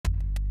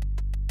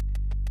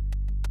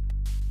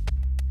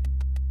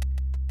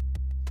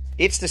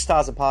It's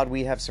DeStasapod.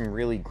 We have some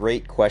really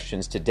great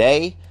questions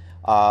today.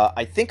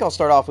 I think I'll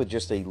start off with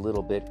just a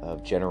little bit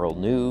of general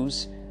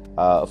news.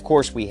 Of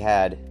course, we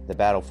had the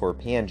Battle for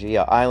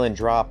Pangea Island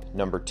drop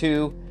number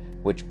 2,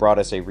 which brought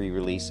us a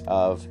re-release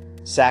of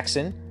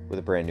Saxon with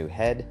a brand new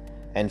head,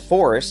 and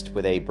Forest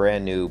with a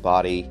brand new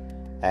body.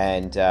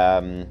 And,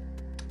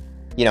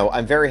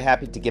 I'm very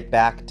happy to get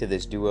back to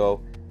this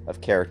duo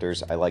of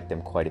characters. I like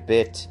them quite a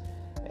bit.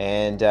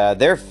 And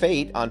their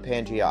fate on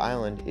Pangea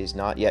Island is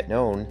not yet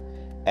known,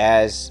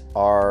 as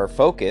our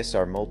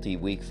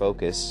multi-week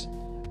focus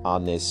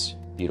on this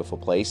beautiful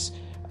place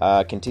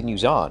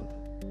continues on.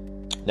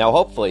 Now,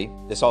 hopefully,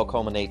 this all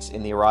culminates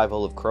in the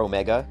arrival of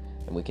Chromega,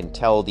 and we can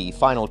tell the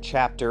final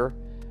chapter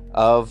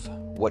of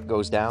what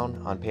goes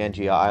down on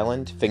Pangea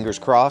Island. Fingers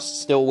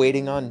crossed, still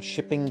waiting on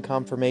shipping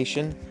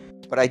confirmation.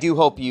 But I do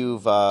hope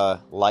you've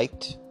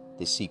liked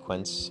this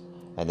sequence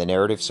and the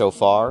narrative so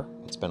far.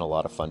 It's been a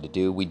lot of fun to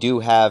do. We do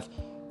have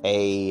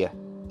a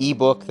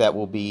ebook that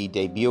will be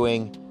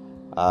debuting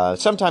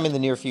sometime in the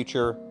near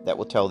future that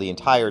will tell the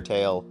entire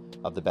tale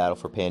of the Battle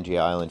for Pangea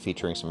Island,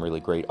 featuring some really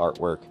great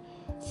artwork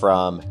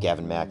from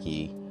Gavin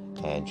Mackey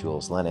and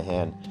Jules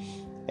Lenahan.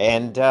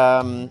 And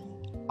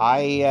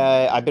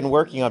I've been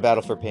working on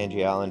Battle for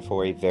Pangea Island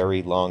for a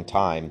very long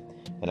time,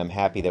 and I'm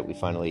happy that we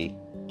finally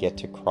get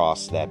to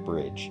cross that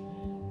bridge.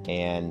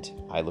 And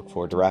I look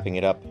forward to wrapping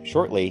it up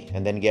shortly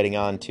and then getting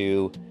on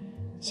to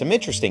some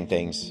interesting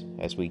things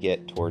as we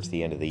get towards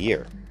the end of the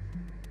year.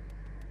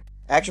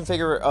 Action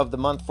figure of the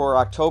month for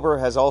October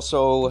has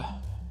also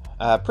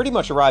pretty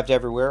much arrived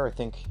everywhere. I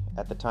think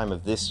at the time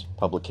of this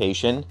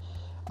publication,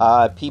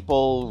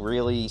 people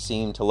really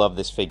seem to love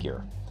this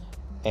figure.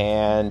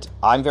 And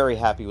I'm very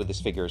happy with this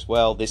figure as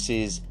well. This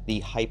is the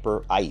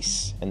Hyper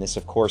Ice, and this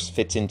of course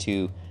fits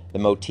into the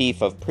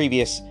motif of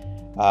previous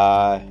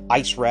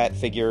Ice Rat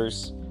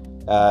figures.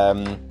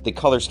 The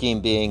color scheme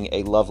being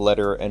a love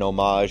letter and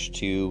homage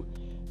to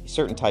a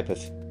certain type of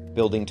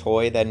building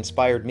toy that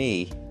inspired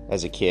me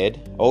as a kid.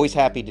 Always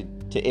happy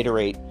to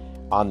iterate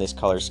on this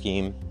color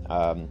scheme.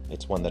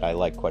 It's one that I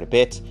like quite a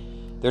bit.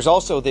 There's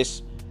also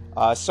this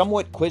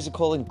somewhat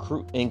quizzical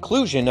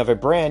inclusion of a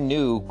brand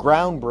new,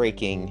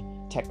 groundbreaking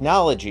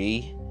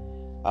technology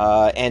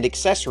and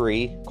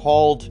accessory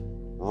called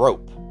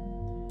rope.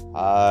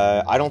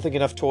 I don't think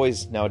enough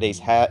toys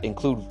nowadays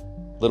include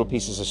little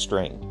pieces of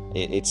string.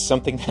 It's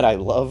something that I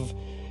love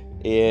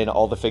in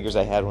all the figures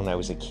I had when I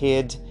was a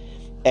kid.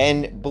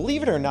 And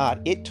believe it or not,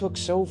 it took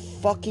so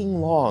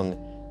fucking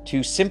long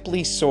to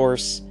simply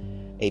source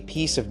a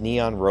piece of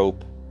neon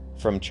rope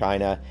from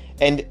China.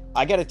 And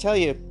I gotta tell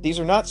you, these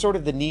are not sort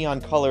of the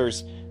neon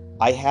colors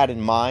I had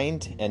in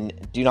mind and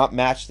do not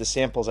match the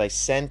samples I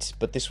sent,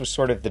 but this was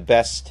sort of the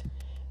best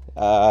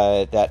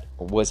that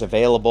was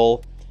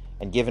available.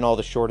 And given all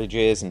the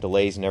shortages and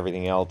delays and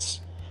everything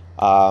else,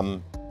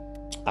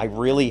 I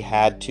really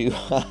had to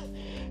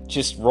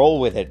just roll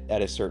with it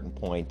at a certain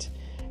point.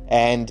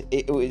 And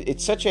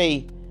it's such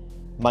a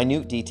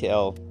minute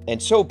detail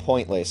and so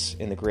pointless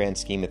in the grand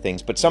scheme of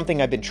things, but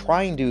something I've been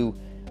trying to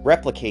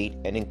replicate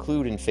and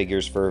include in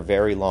figures for a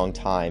very long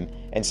time,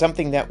 and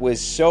something that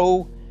was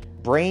so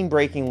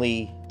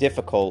brain-breakingly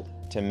difficult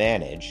to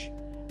manage.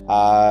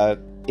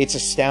 It's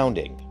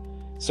astounding.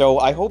 So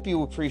I hope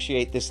you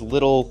appreciate this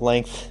little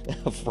length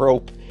of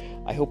rope.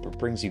 I hope it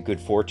brings you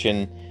good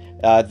fortune.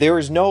 There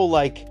is no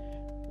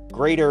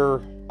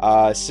greater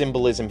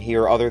symbolism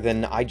here other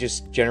than I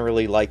just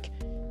generally like,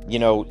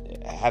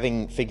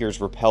 having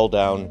figures rappel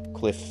down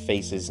cliff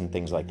faces and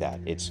things like that.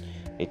 It's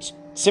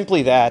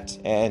simply that,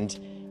 and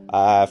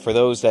for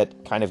those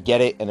that kind of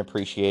get it and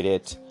appreciate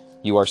it,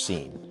 you are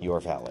seen, you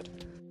are valid.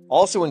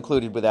 Also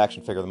included with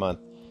Action Figure of the Month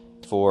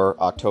for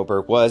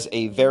October was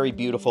a very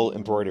beautiful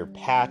embroidered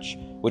patch,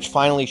 which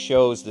finally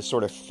shows the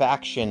sort of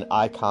faction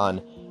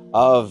icon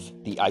of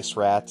the Ice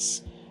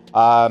Rats.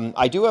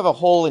 I do have a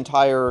whole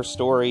entire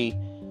story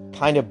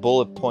kind of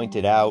bullet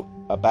pointed out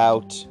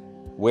about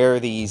where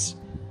these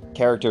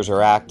characters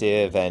are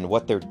active and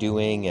what they're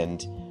doing,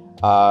 and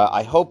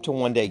I hope to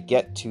one day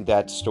get to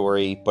that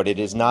story, but it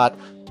is not,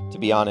 to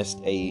be honest,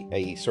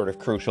 a sort of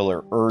crucial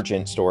or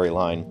urgent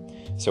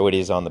storyline, so it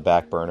is on the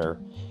back burner.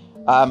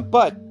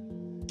 But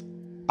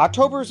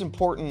October is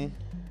important.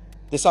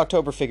 This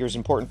October figure is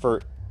important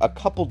for a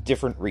couple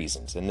different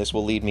reasons, and this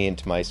will lead me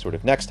into my sort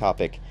of next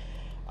topic.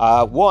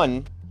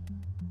 One,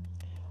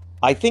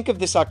 I think of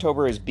this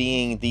October as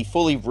being the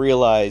fully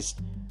realized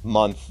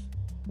month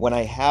when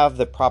I have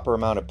the proper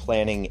amount of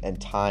planning and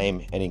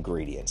time and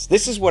ingredients.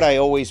 This is what I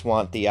always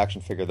want the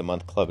Action Figure of the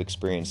Month Club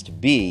experience to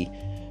be,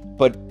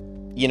 but,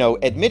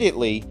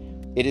 admittedly,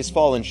 it has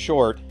fallen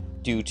short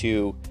due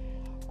to,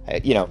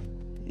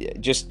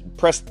 just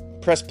press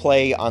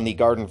play on the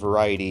garden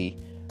variety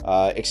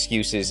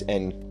excuses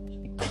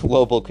and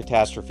global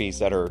catastrophes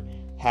that are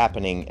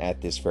happening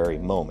at this very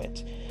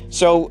moment.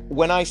 So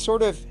when I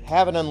sort of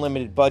have an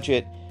unlimited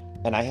budget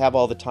and I have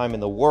all the time in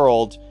the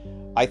world,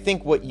 I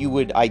think what you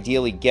would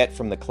ideally get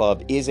from the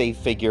club is a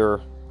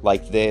figure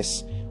like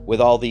this with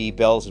all the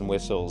bells and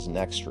whistles and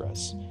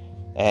extras.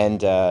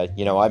 And,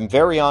 I'm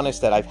very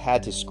honest that I've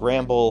had to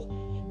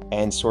scramble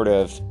and sort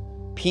of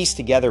piece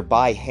together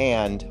by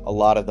hand a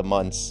lot of the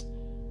months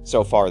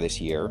so far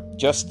this year,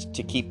 just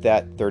to keep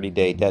that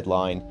 30-day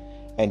deadline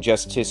and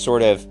just to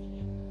sort of,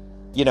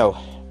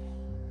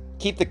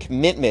 keep the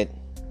commitment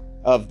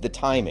of the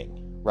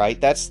timing, right?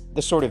 That's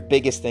the sort of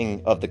biggest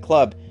thing of the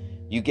club.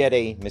 You get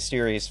a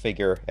mysterious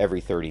figure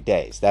every 30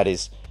 days. That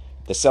is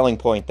the selling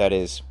point. That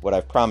is what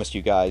I've promised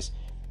you guys.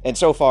 And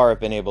so far, I've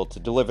been able to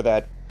deliver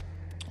that.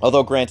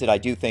 Although, granted, I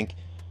do think,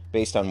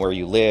 based on where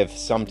you live,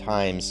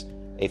 sometimes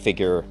a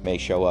figure may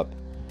show up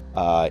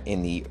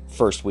in the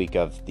first week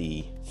of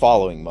the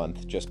following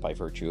month, just by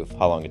virtue of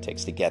how long it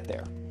takes to get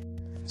there.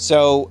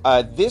 So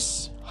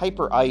this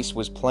Hyper Ice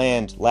was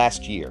planned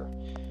last year,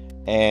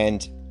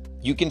 and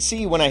you can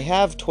see when I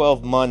have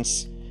 12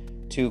 months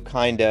to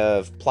kind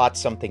of plot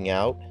something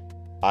out,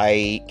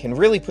 I can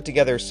really put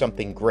together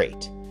something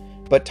great.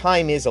 But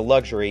time is a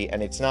luxury,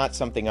 and it's not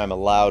something I'm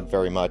allowed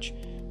very much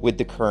with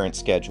the current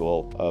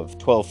schedule of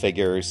 12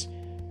 figures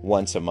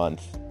once a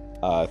month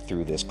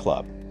through this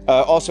club.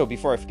 Also,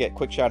 before I forget,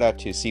 quick shout out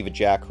to Siva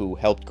Jack, who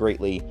helped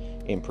greatly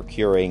in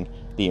procuring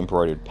the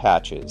embroidered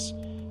patches.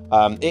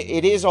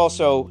 It is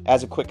also,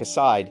 as a quick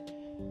aside,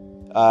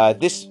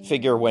 this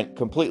figure went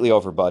completely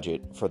over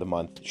budget for the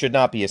month. Should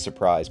not be a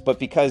surprise, but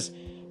because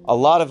a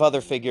lot of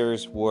other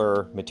figures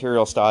were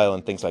material style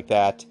and things like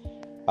that,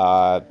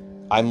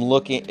 I'm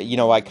looking,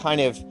 I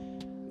kind of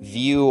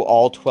view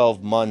all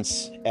 12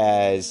 months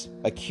as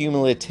a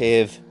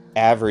cumulative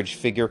average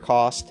figure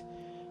cost.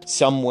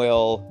 Some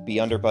will be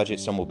under budget,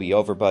 some will be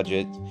over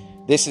budget.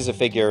 This is a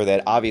figure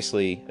that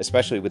obviously,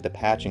 especially with the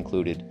patch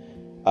included,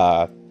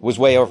 was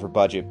way over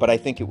budget, but I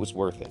think it was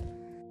worth it.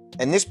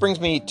 And this brings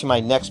me to my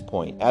next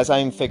point. As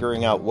I'm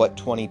figuring out what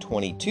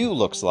 2022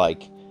 looks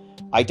like,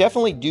 I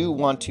definitely do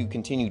want to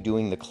continue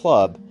doing the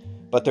club,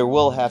 but there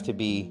will have to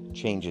be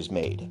changes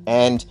made.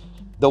 And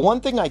the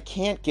one thing I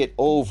can't get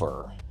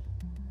over,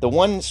 the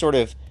one sort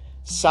of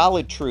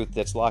solid truth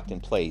that's locked in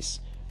place,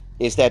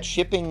 is that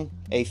shipping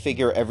a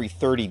figure every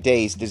 30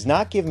 days does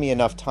not give me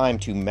enough time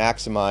to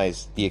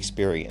maximize the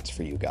experience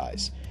for you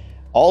guys.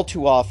 All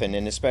too often,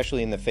 and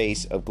especially in the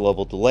face of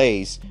global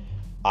delays,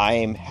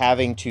 I'm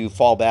having to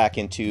fall back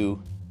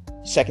into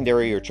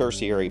secondary or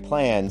tertiary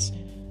plans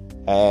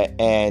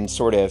and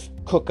sort of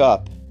cook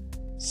up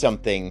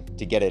something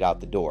to get it out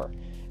the door.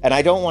 And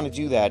I don't want to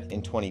do that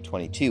in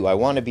 2022. I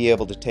want to be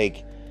able to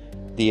take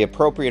the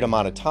appropriate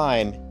amount of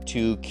time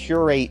to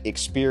curate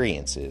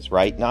experiences,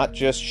 right? Not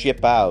just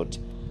ship out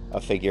a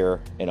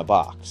figure in a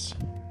box.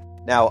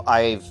 Now,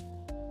 I've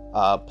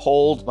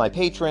polled my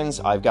patrons.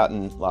 I've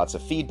gotten lots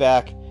of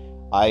feedback.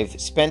 I've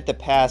spent the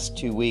past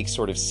 2 weeks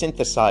sort of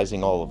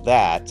synthesizing all of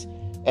that.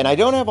 And I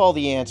don't have all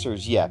the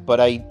answers yet,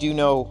 but I do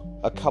know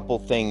a couple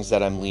things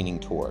that I'm leaning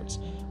towards.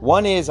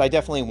 One is I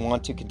definitely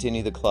want to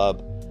continue the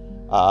club.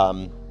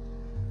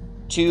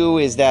 Two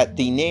is that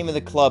the name of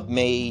the club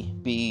may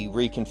be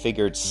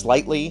reconfigured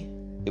slightly.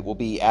 It will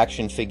be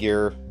Action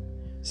Figure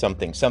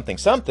something, something,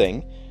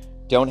 something.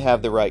 Don't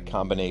have the right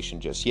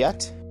combination just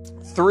yet.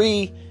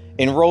 3,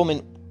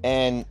 enrollment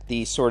and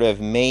the sort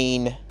of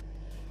main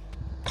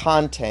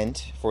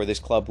content for this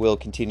club will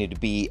continue to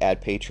be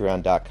at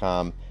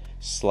patreon.com/Jesse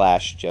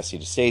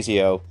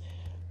DeStasio.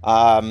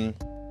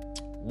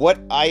 What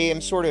I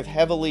am sort of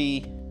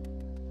heavily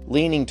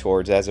leaning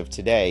towards as of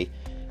today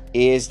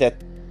is that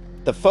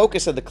the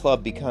focus of the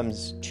club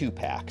becomes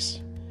 2-packs.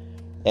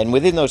 And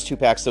within those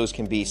 2-packs, those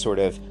can be sort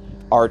of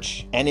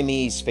arch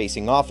enemies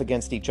facing off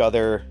against each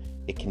other.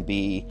 It can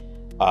be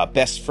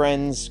best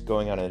friends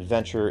going on an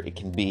adventure. It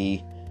can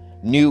be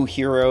new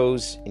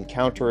heroes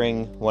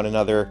encountering one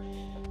another.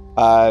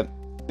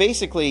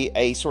 Basically,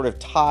 a sort of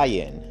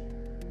tie-in.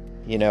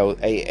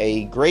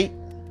 A great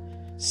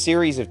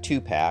series of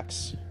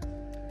 2-packs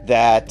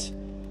that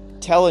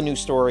tell a new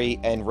story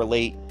and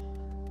relate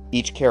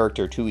each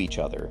character to each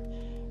other.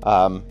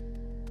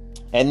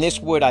 And this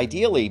would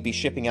ideally be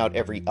shipping out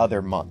every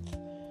other month.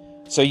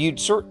 So you'd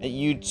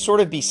sort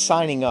of be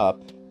signing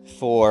up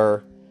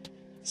for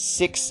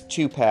 6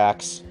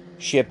 2-packs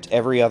shipped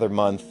every other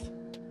month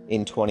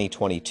in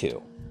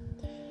 2022.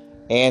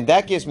 And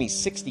that gives me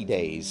 60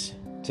 days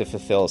to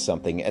fulfill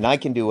something, and I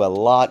can do a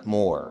lot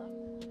more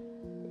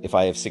if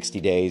I have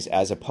 60 days,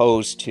 as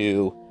opposed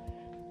to,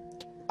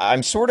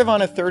 I'm sort of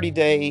on a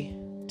 30-day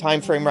time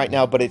frame right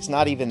now, but it's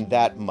not even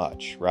that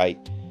much, right?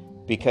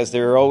 Because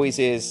there always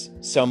is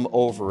some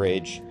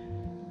overage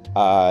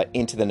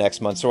into the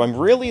next month. So I'm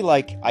really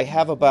I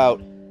have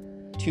about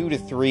 2 to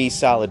 3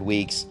 solid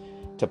weeks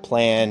to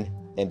plan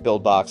and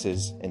build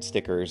boxes and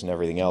stickers and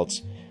everything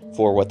else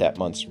for what that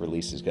month's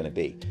release is going to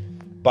be.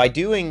 By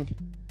doing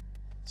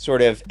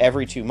sort of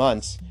every 2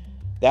 months,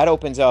 that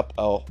opens up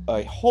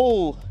a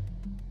whole,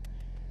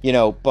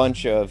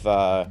 bunch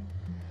of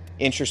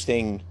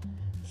interesting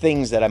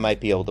things that I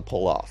might be able to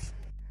pull off.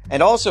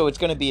 And also, it's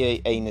going to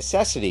be a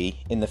necessity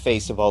in the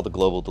face of all the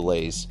global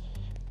delays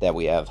that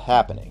we have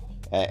happening.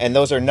 And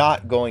those are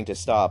not going to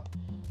stop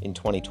in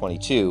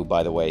 2022,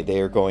 by the way. They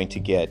are going to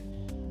get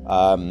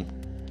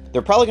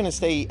they're probably going to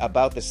stay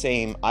about the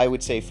same, I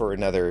would say, for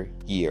another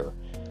year.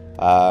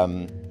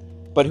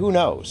 But who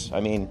knows? I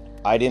mean,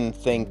 I didn't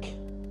think...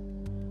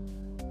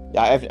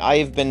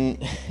 I've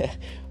been,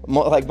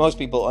 like most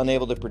people,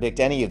 unable to predict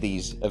any of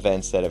these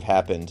events that have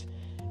happened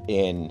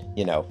in,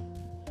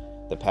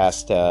 the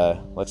past,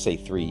 let's say,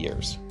 3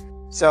 years.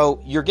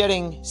 So you're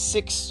getting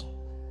 6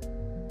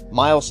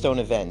 milestone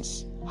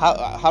events.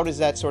 How does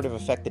that sort of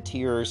affect the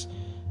tiers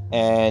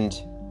and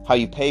how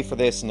you pay for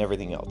this and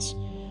everything else?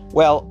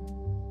 Well,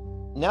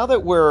 now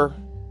that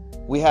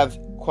we have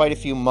quite a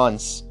few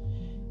months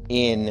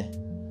in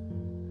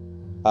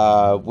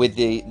with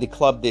the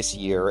club this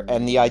year,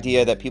 and the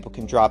idea that people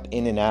can drop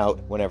in and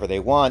out whenever they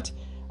want,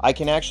 I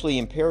can actually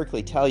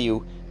empirically tell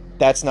you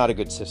that's not a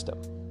good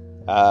system.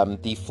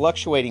 The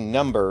fluctuating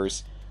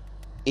numbers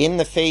in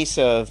the face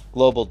of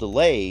global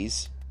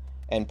delays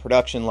and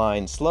production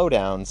line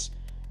slowdowns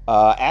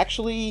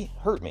actually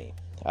hurt me.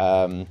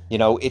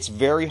 It's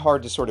very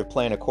hard to sort of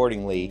plan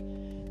accordingly,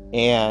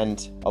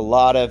 and a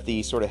lot of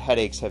the sort of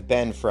headaches have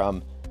been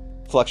from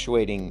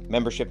fluctuating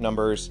membership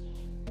numbers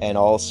and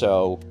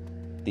also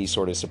the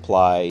sort of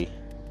supply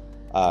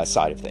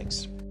side of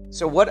things.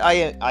 So what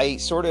I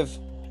sort of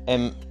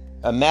am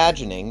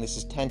imagining, this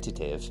is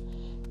tentative,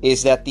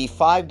 is that the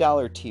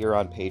 $5 tier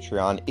on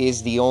Patreon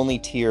is the only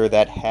tier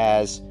that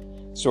has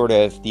sort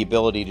of the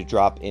ability to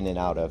drop in and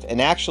out of.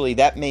 And actually,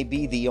 that may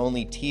be the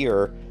only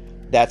tier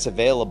that's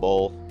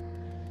available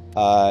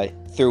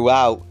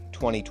throughout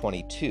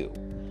 2022.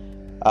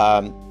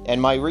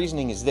 And my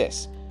reasoning is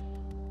this.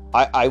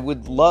 I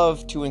would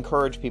love to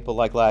encourage people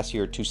like last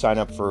year to sign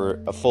up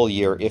for a full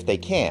year if they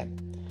can.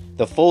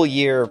 The full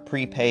year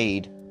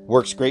prepaid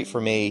works great for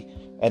me,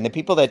 and the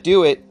people that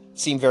do it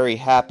seem very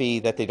happy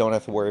that they don't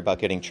have to worry about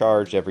getting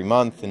charged every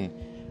month and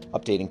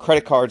updating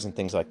credit cards and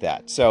things like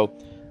that. So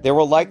there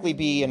will likely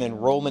be an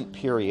enrollment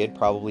period,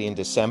 probably in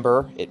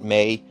December. It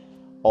may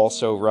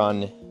also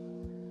run,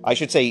 I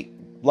should say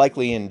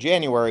likely in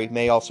January,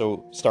 may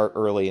also start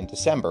early in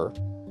December.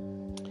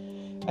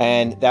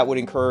 And that would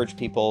encourage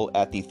people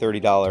at the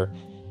 $30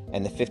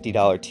 and the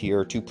 $50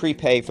 tier to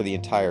prepay for the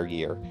entire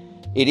year.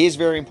 It is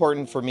very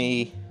important for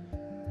me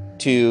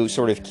to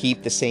sort of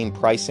keep the same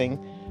pricing.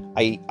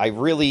 I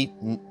really,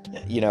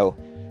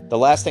 the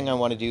last thing I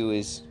want to do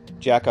is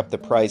jack up the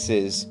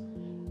prices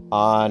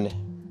on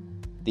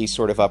these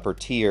sort of upper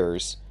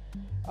tiers.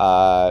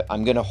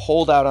 I'm going to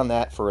hold out on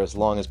that for as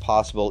long as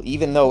possible,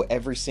 even though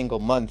every single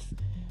month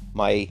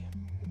my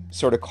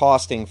sort of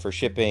costing for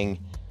shipping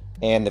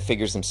and the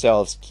figures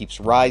themselves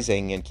keeps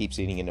rising and keeps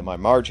eating into my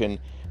margin.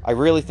 I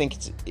really think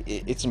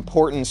it's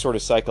important sort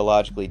of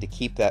psychologically to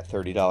keep that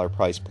 $30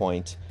 price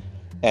point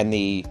and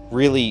the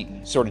really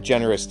sort of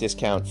generous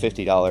discount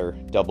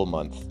 $50 double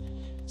month.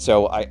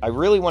 So I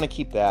really want to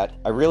keep that.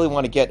 I really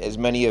want to get as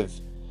many of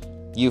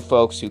you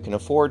folks who can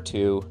afford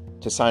to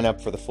sign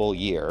up for the full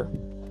year.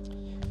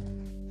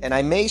 And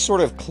I may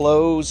sort of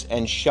close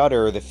and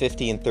shutter the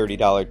 $50 and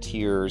 $30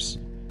 tiers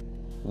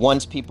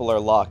once people are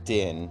locked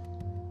in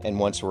and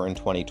once we're in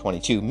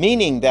 2022,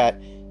 meaning that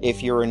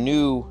if you're a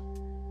new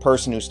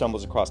person who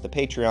stumbles across the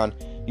Patreon,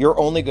 you're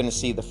only going to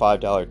see the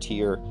 $5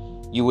 tier.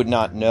 You would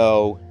not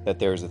know that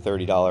there's a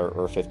 $30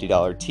 or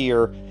 $50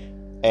 tier,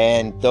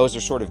 and those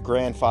are sort of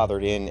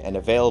grandfathered in and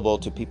available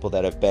to people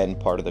that have been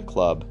part of the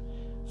club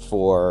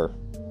for,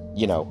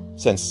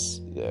 since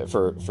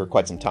for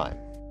quite some time.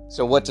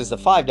 So what does the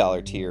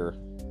 $5 tier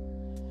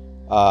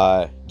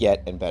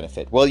get and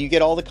benefit? Well, you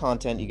get all the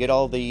content, you get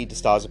all the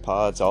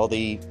DeStasapods, all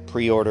the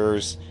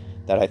pre-orders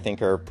that I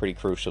think are pretty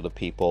crucial to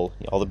people,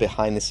 all the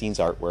behind-the-scenes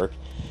artwork,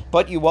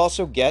 but you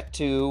also get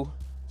to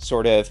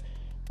sort of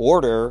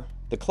order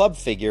the club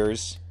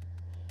figures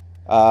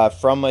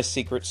from a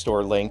secret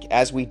store link,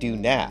 as we do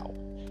now.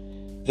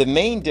 The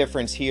main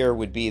difference here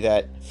would be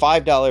that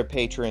 $5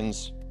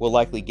 patrons will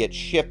likely get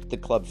shipped the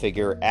club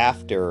figure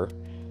after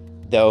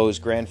those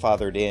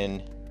grandfathered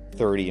in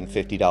 $30 and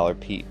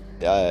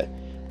 $50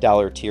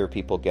 dollar tier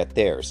people get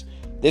theirs.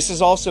 This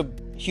is also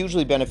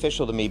hugely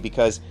beneficial to me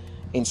because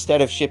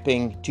instead of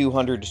shipping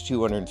 200 to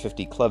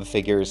 250 club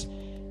figures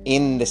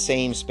in the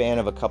same span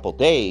of a couple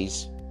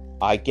days,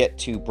 I get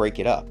to break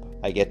it up.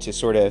 I get to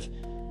sort of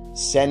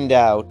send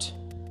out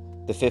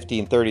the $50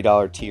 and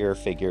 $30 tier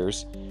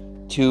figures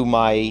to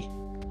my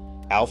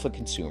alpha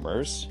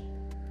consumers,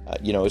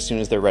 as soon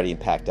as they're ready and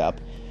packed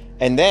up.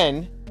 And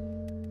then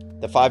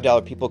the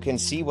 $5 people can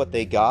see what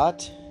they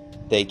got.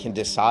 They can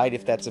decide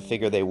if that's a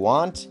figure they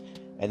want,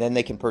 and then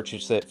they can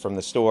purchase it from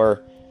the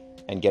store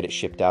and get it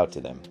shipped out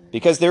to them.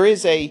 Because there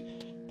is a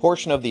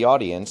portion of the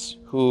audience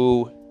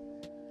who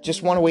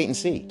just want to wait and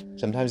see.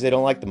 Sometimes they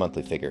don't like the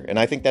monthly figure, and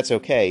I think that's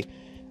okay.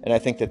 And I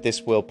think that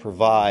this will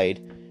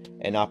provide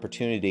an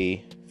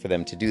opportunity for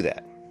them to do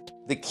that.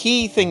 The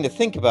key thing to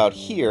think about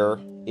here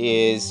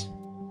is,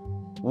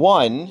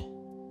 one,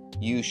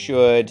 you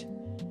should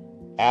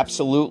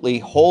absolutely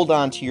hold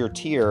on to your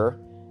tier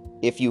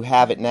if you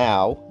have it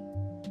now,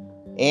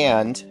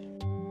 and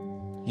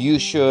you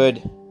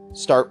should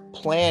start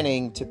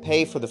planning to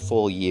pay for the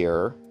full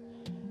year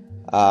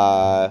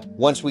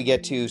once we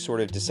get to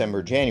sort of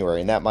December,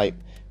 January. And that might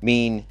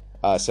mean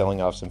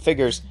selling off some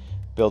figures,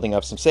 building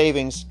up some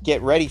savings.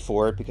 Get ready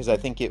for it, because I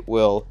think it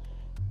will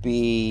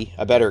be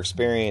a better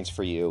experience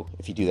for you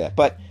if you do that.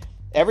 But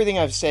everything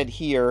I've said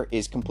here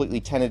is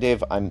completely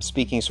tentative. I'm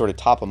speaking sort of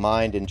top of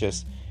mind and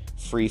just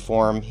free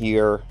form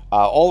here.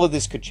 All of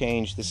this could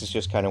change. This is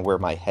just kind of where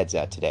my head's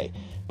at today.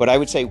 But I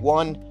would say,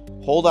 one,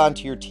 hold on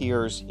to your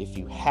tiers if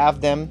you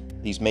have them.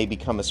 These may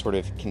become a sort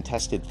of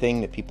contested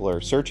thing that people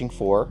are searching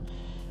for.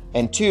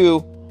 And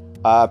two,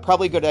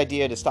 probably a good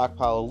idea to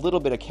stockpile a little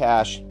bit of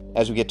cash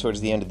as we get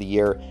towards the end of the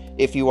year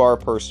if you are a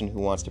person who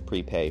wants to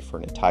prepay for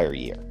an entire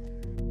year.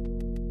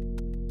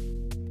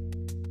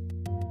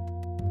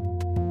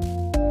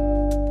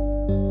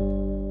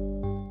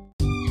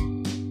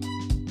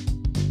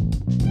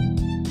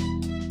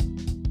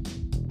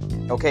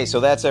 Okay, so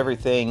that's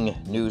everything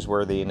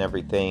newsworthy and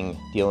everything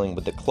dealing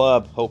with the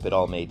club. Hope it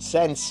all made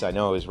sense. I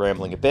know I was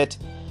rambling a bit.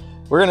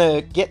 We're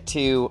going to get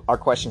to our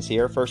questions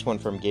here. First one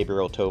from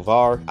Gabriel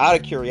Tovar. Out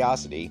of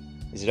curiosity,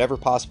 is it ever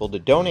possible to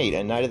donate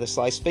a Night of the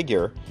Slice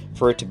figure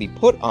for it to be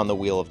put on the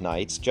Wheel of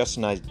Nights? Just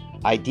an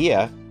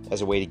idea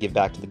as a way to give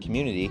back to the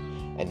community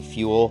and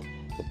fuel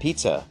the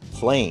pizza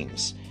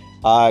flames.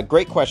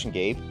 Great question,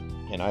 Gabe,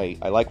 and I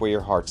like where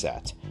your heart's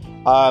at.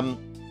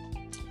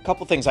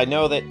 Couple things. I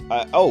know that,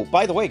 oh,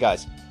 by the way,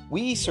 guys,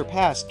 we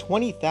surpassed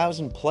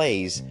 20,000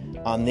 plays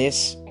on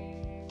this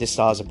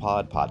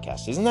DeStasapod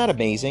podcast. Isn't that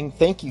amazing?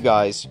 Thank you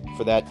guys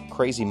for that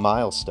crazy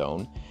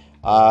milestone.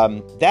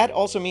 That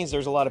also means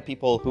there's a lot of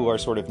people who are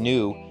sort of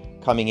new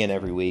coming in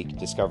every week,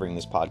 discovering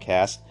this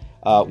podcast.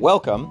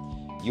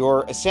 Welcome.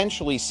 You're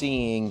essentially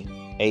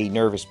seeing a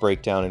nervous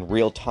breakdown in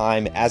real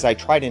time as I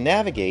try to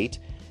navigate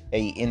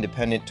a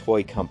independent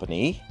toy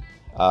company,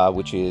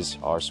 which is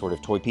our sort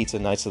of Toy Pizza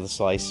Knights of the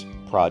Slice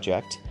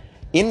project,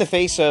 in the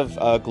face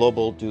of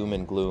global doom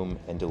and gloom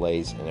and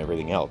delays and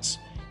everything else.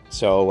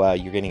 So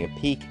you're getting a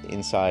peek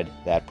inside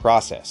that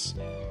process.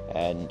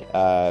 And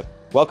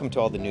welcome to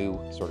all the new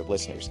sort of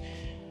listeners.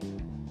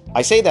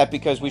 I say that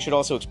because we should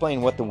also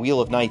explain what the Wheel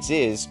of Nights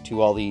is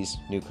to all these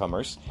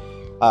newcomers.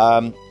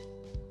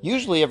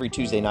 Usually every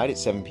Tuesday night at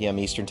 7 p.m.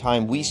 Eastern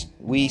Time,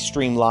 we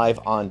stream live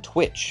on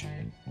Twitch.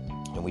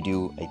 And we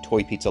do a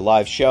Toy Pizza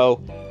live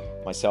show,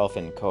 myself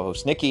and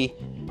co-host Nikki.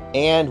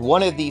 And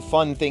one of the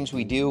fun things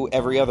we do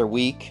every other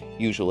week,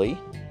 usually,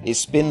 is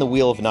spin the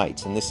Wheel of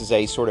Nights. And this is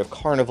a sort of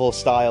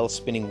carnival-style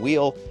spinning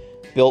wheel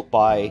built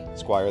by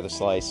Squire of the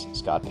Slice,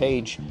 Scott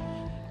Page.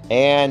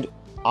 And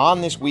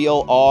on this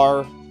wheel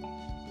are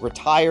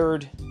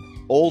retired,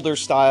 older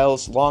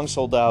styles, long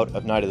sold out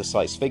of Night of the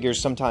Slice figures,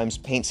 sometimes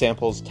paint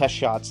samples, test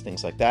shots,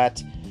 things like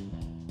that.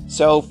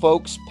 So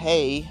folks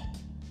pay,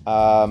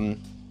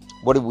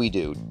 what did we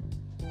do?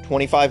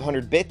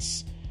 2,500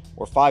 bits?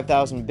 Or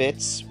 5,000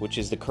 bits, which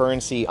is the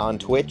currency on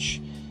Twitch,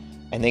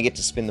 and they get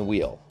to spin the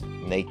wheel.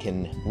 And they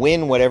can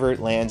win whatever it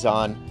lands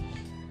on.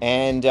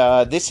 And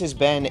this has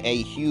been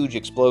a huge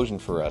explosion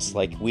for us.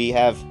 Like,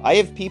 I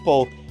have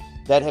people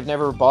that have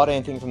never bought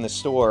anything from the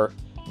store,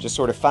 just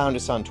sort of found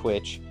us on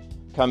Twitch,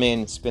 come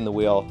in, spin the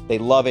wheel. They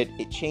love it.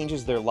 It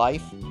changes their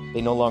life.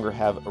 They no longer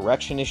have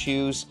erection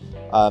issues.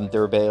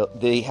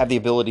 They have the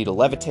ability to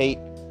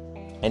levitate.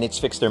 And it's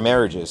fixed their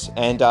marriages.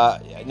 And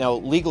now,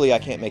 legally, I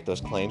can't make those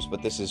claims,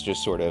 but this is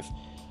just sort of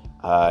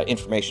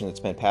information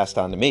that's been passed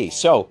on to me.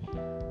 So,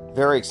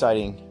 very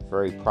exciting,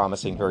 very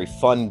promising, very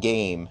fun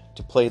game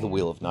to play the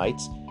Wheel of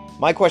Nights.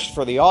 My question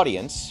for the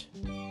audience,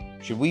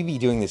 should we be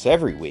doing this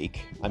every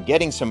week? I'm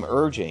getting some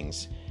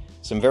urgings.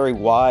 Some very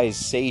wise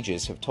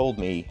sages have told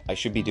me I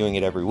should be doing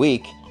it every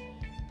week.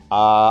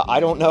 I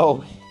don't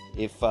know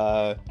if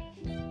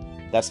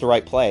that's the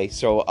right play,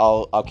 so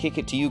I'll kick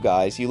it to you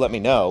guys. You let me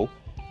know.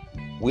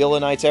 Wheel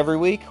of Nights every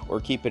week, or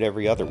keep it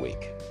every other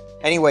week?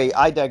 Anyway,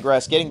 I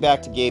digress. Getting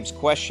back to Gabe's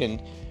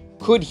question,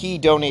 could he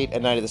donate a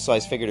Night of the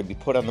Slice figure to be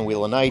put on the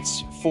Wheel of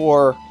Nights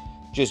for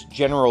just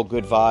general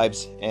good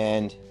vibes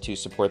and to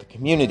support the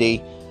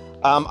community?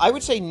 I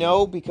would say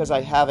no, because I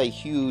have a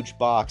huge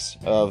box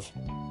of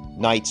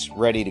Knights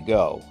ready to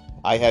go.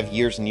 I have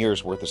years and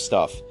years worth of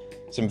stuff,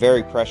 some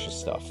very precious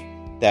stuff,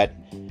 that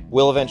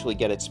will eventually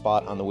get its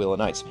spot on the Wheel of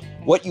Nights.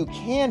 What you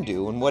can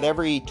do, and what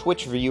every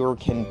Twitch viewer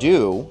can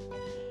do,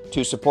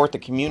 to support the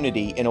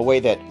community in a way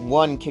that,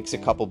 one, kicks a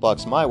couple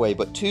bucks my way,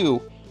 but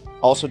two,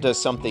 also does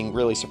something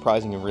really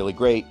surprising and really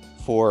great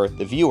for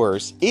the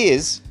viewers,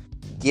 is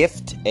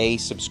gift a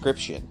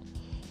subscription.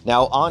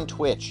 Now, on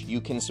Twitch, you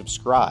can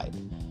subscribe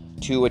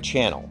to a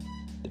channel.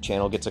 The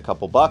channel gets a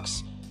couple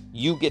bucks.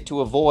 You get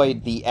to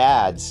avoid the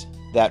ads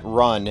that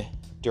run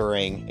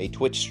during a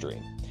Twitch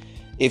stream.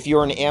 If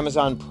you're an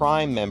Amazon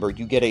Prime member,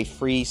 you get a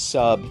free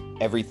sub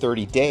every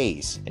 30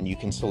 days, and you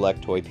can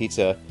select Toy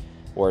Pizza,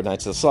 or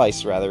Knights of the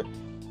Slice, rather,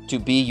 to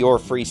be your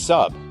free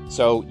sub.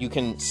 So you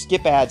can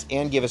skip ads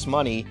and give us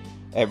money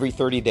every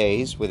 30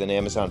 days with an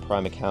Amazon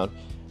Prime account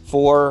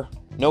for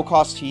no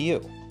cost to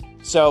you.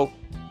 So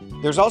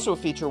there's also a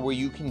feature where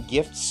you can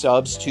gift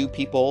subs to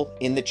people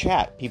in the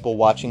chat, people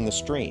watching the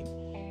stream.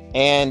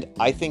 And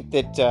I think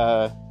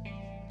that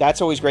that's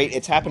always great.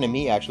 It's happened to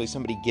me, actually.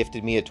 Somebody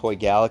gifted me a Toy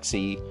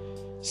Galaxy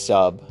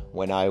sub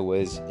when I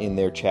was in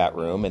their chat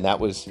room, and that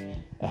was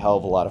a hell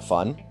of a lot of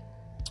fun.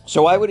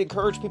 So I would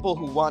encourage people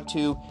who want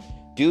to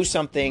do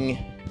something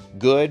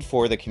good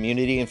for the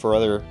community and for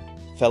other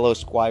fellow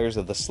squires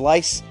of the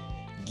slice,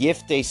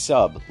 gift a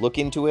sub. Look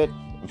into it.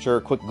 I'm sure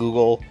a quick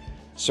Google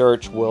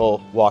search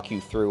will walk you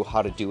through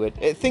how to do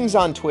it. Things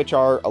on Twitch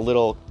are a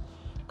little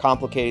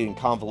complicated and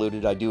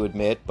convoluted, I do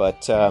admit,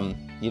 but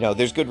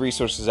there's good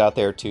resources out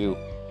there to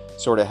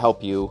sort of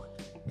help you,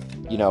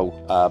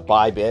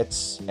 buy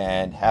bits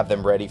and have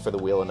them ready for the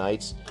Wheel of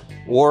Nights,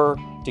 or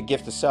to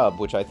gift a sub,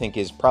 which I think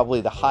is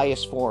probably the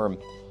highest form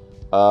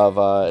of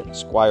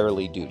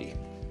squirely duty.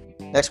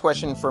 Next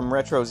question from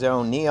Retro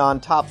Zone. Neon,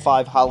 top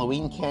 5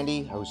 Halloween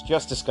candy. I was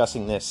just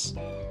discussing this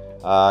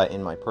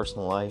in my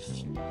personal life.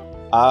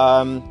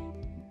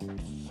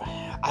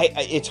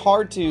 It's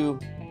hard to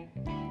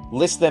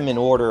list them in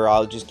order.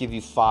 I'll just give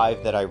you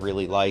 5 that I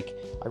really like.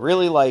 I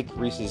really like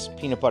Reese's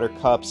Peanut Butter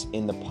Cups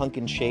in the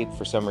pumpkin shape.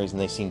 For some reason,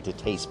 they seem to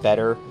taste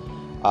better.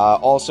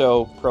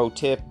 Also, pro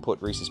tip,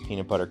 put Reese's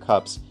Peanut Butter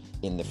Cups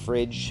in the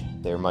fridge.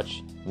 They're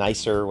much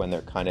nicer when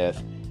they're kind of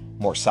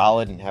more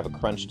solid and have a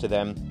crunch to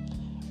them.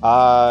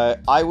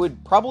 I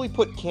would probably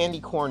put candy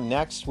corn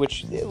next,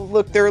 which,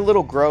 look, they're a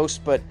little gross,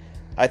 but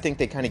I think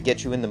they kind of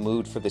get you in the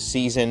mood for the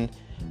season.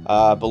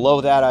 Below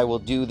that, I will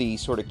do the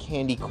sort of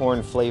candy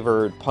corn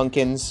flavored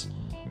pumpkins.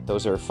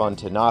 Those are fun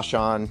to nosh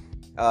on.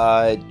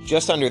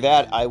 Just under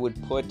that, I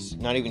would put,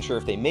 not even sure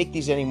if they make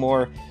these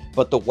anymore,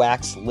 but the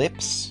wax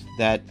lips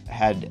that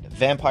had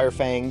vampire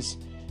fangs.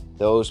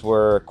 Those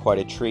were quite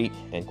a treat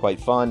and quite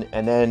fun.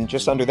 And then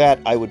just under that,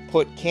 I would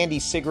put candy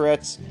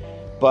cigarettes,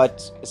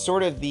 but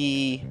sort of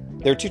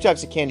there are 2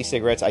 types of candy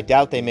cigarettes. I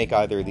doubt they make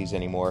either of these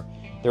anymore.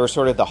 There were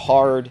sort of the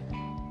hard,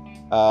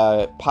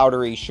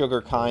 powdery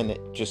sugar kind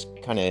that just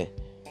kind of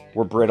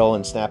were brittle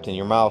and snapped in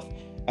your mouth.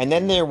 And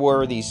then there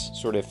were these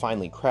sort of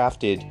finely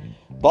crafted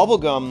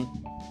bubblegum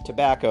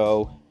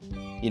tobacco.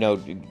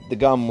 The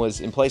gum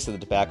was in place of the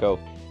tobacco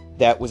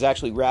that was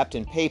actually wrapped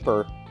in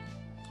paper,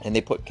 and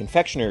they put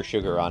confectioner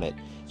sugar on it.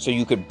 So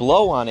you could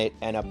blow on it,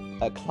 and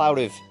a cloud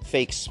of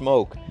fake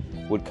smoke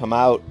would come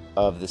out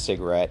of the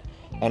cigarette.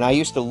 And I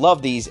used to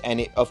love these, and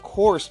it, of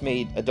course,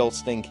 made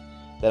adults think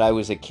that I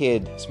was a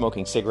kid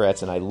smoking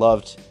cigarettes, and I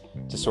loved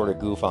to sort of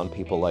goof on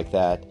people like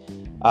that.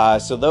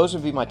 So those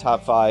would be my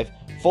top 5.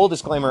 Full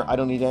disclaimer, I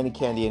don't need any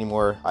candy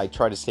anymore. I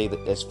try to stay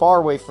as far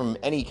away from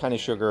any kind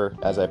of sugar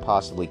as I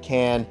possibly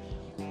can,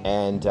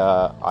 and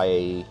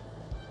I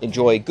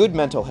enjoy good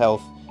mental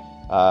health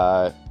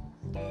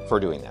for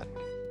doing that.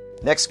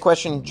 Next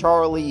question,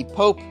 Charlie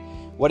Pope.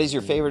 What is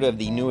your favorite of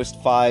the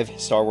newest 5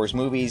 Star Wars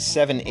movies?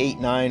 7, 8,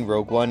 9,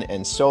 Rogue One,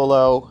 and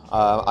Solo.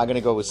 I'm going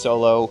to go with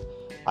Solo.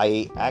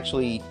 I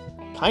actually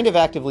kind of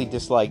actively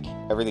dislike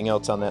everything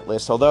else on that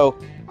list, although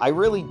I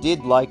really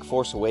did like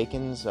Force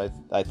Awakens.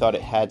 I thought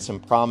it had some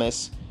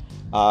promise,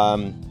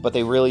 but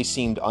they really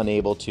seemed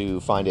unable to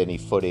find any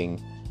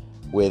footing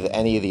with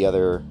any of the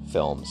other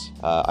films.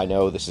 I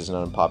know this is an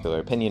unpopular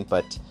opinion,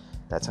 but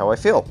that's how I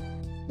feel.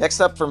 Next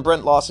up from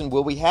Brent Lawson,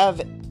 will we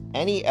have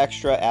any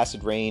extra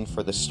acid rain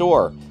for the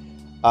store?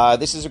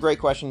 This is a great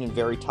question and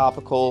very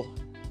topical.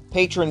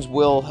 Patrons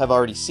will have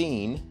already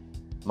seen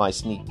my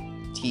sneak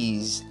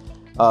tease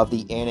of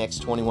the Annex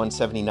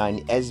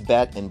 2179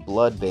 Esbet and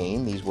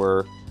Bloodbane. These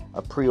were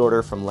a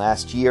pre-order from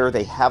last year.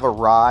 They have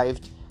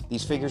arrived.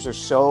 These figures are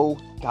so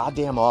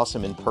goddamn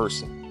awesome in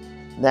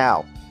person.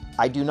 Now,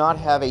 I do not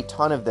have a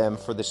ton of them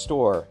for the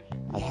store.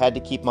 I had to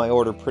keep my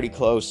order pretty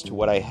close to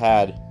what I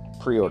had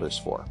pre-orders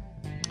for.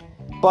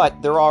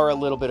 But there are a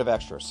little bit of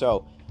extra,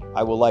 so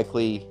I will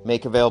likely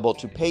make available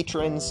to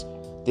patrons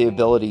the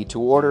ability to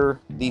order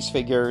these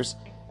figures,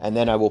 and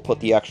then I will put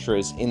the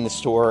extras in the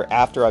store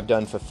after I've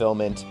done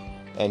fulfillment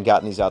and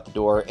gotten these out the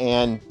door,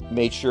 and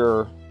made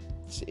sure,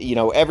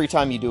 every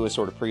time you do a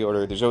sort of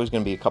pre-order, there's always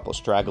going to be a couple of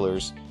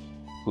stragglers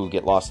who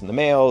get lost in the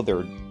mail,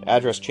 their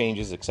address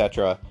changes,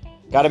 etc.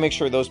 Got to make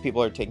sure those people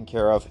are taken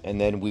care of,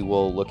 and then we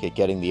will look at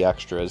getting the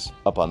extras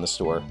up on the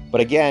store. But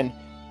again,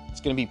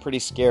 it's going to be pretty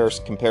scarce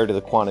compared to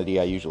the quantity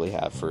I usually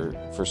have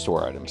for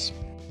store items.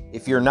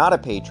 If you're not a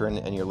patron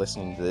and you're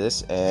listening to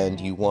this and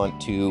you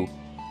want to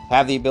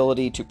have the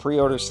ability to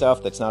pre-order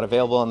stuff that's not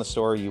available on the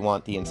store, you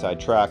want the inside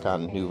track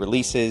on new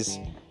releases,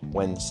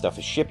 when stuff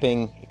is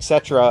shipping,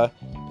 etc.,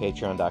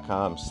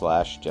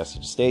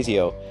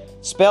 patreon.com/JesseDeStasio.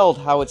 Spelled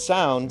how it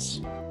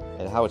sounds,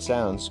 and how it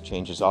sounds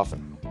changes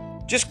often.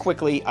 Just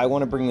quickly, I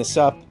want to bring this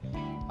up.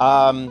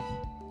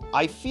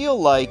 I feel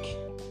like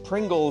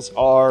Pringles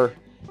are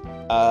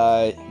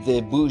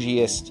the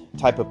bougiest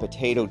type of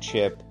potato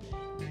chip,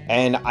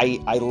 and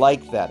I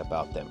like that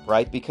about them,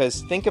 right?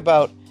 Because think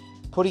about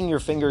putting your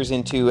fingers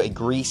into a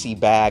greasy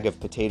bag of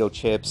potato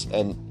chips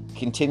and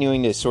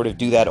continuing to sort of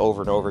do that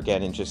over and over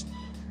again, and just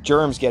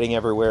germs getting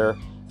everywhere.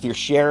 If you're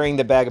sharing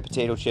the bag of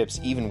potato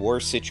chips, even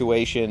worse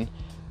situation.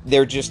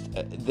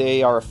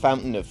 They are a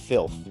fountain of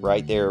filth,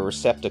 right? They're a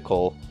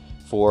receptacle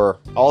for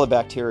all the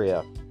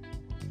bacteria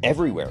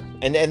everywhere.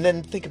 And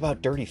then think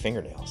about dirty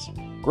fingernails.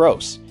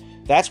 Gross.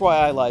 That's why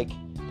I like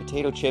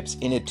potato chips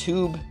in a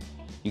tube.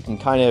 You can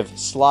kind of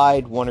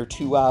slide 1 or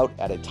 2 out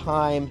at a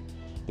time.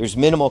 There's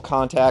minimal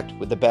contact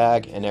with the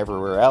bag and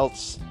everywhere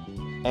else.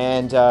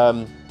 And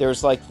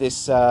there's like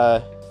this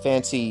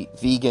fancy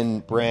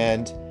vegan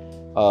brand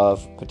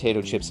of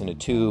potato chips in a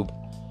tube.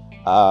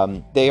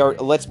 They are,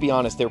 let's be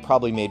honest, they're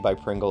probably made by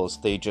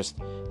Pringles. They just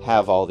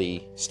have all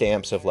the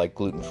stamps of like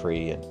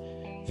gluten-free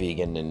and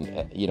vegan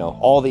and, you know,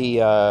 all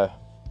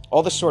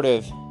the sort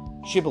of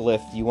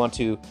shibboleth you want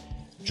to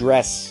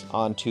dress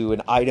onto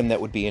an item that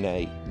would be in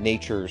a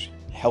nature's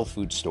health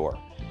food store.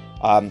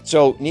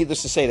 So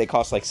needless to say, they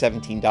cost like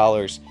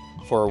 $17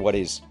 for what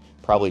is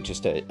probably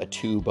just a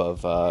tube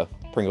of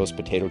Pringles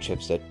potato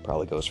chips that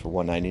probably goes for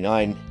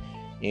 $1.99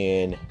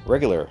 in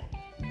regular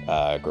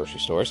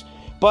grocery stores.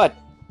 But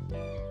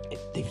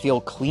they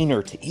feel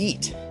cleaner to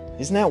eat.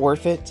 Isn't that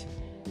worth it?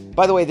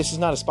 By the way, this is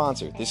not a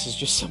sponsor. This is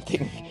just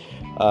something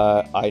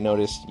I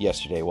noticed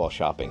yesterday while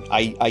shopping.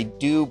 I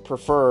do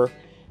prefer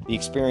the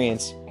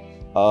experience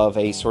of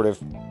a sort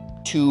of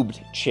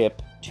tubed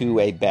chip to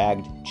a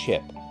bagged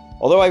chip.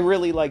 Although I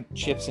really like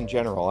chips in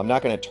general. I'm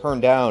not going to turn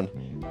down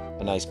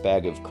a nice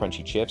bag of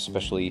crunchy chips,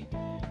 especially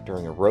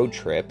during a road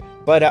trip.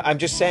 But I'm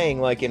just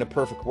saying, like, in a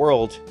perfect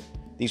world,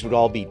 these would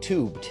all be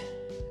tubed.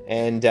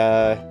 And,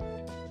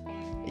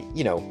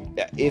 you know,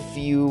 if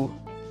you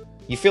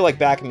feel like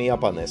backing me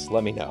up on this,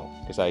 let me know,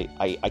 because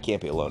I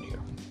can't be alone here.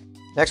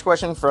 Next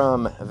question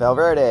from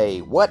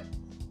Valverde. What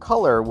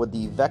color would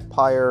the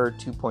Vecpire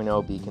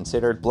 2.0 be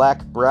considered?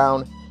 Black,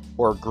 brown,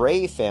 or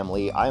gray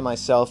family? I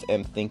myself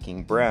am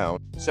thinking brown.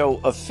 So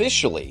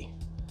officially,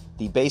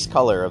 the base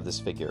color of this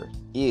figure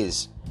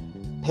is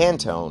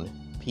Pantone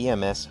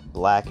PMS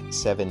Black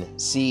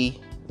 7C,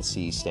 the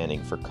C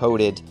standing for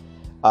coated.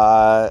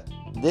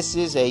 This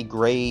is a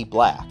gray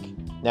black.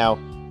 Now,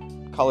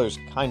 colors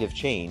kind of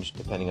change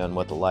depending on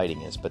what the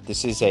lighting is, but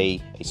this is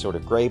a sort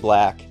of gray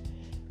black,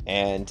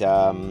 and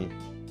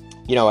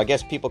you know, I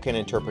guess people can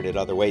interpret it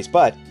other ways,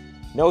 but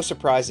no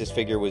surprise this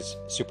figure was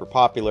super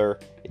popular.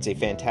 It's a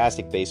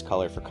fantastic base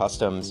color for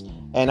customs,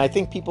 and I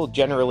think people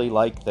generally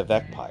like the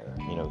Vecpire.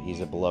 You know, he's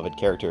a beloved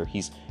character.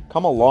 He's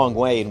come a long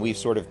way, and we've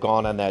sort of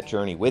gone on that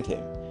journey with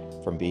him,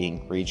 from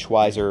being Reed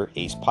Schweizer,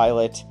 ace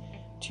pilot,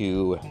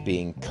 to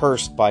being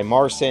cursed by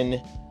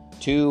Marson,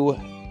 to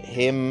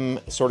him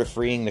sort of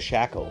freeing the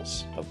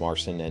shackles of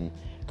Marson and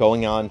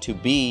going on to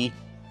be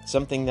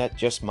something that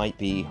just might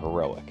be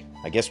heroic.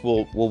 I guess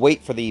we'll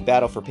wait for the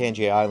Battle for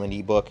Pangaea Island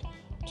ebook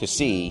to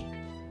see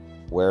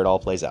where it all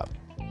plays out.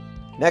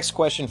 Next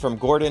question from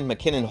Gordon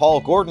McKinnon Hall.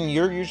 Gordon,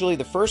 you're usually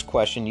the first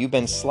question. You've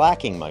been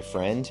slacking, my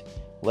friend.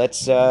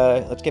 Let's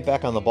get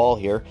back on the ball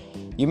here.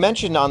 You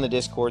mentioned on the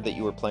Discord that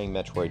you were playing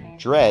Metroid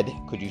Dread.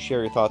 Could you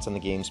share your thoughts on the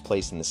game's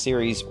place in the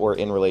series or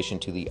in relation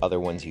to the other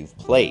ones you've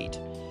played?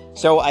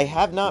 So I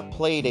have not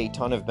played a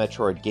ton of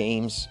Metroid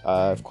games.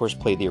 Of course,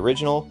 played the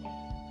original.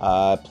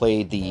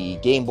 Played the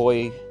Game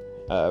Boy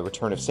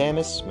Return of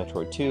Samus,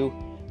 Metroid 2.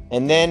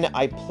 And then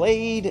I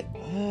played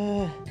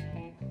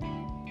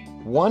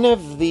one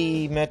of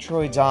the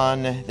Metroids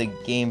on the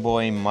Game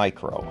Boy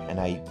Micro. And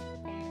I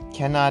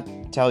cannot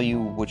tell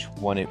you which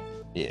one it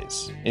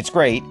is. It's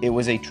great. It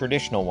was a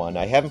traditional one.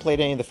 I haven't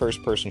played any of the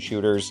first-person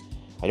shooters.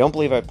 I don't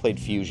believe I've played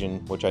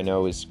Fusion, which I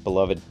know is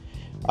beloved.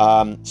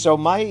 So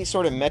my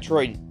sort of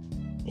Metroid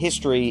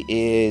history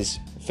is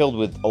filled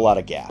with a lot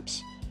of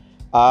gaps.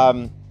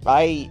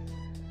 I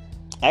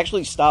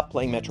actually stopped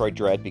playing Metroid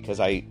Dread because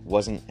I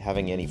wasn't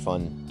having any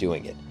fun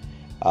doing it.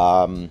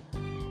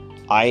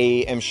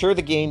 I am sure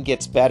the game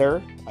gets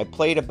better. I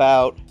played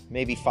about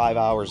maybe 5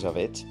 hours of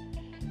it,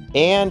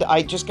 and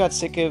I just got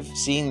sick of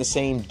seeing the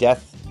same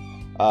death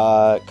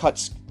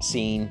cut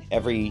scene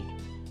every,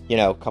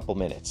 couple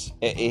minutes.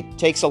 It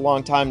takes a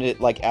long time to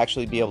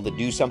actually be able to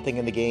do something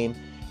in the game,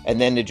 and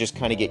then to just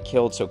kind of get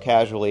killed so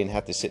casually and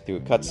have to sit through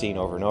a cutscene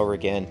over and over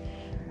again.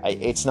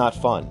 It's not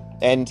fun.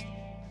 And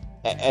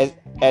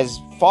as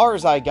far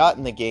as I got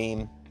in the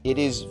game, it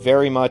is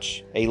very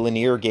much a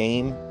linear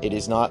game. It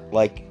is not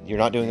like you're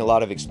not doing a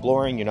lot of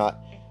exploring. You're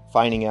not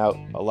finding out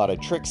a lot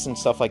of tricks and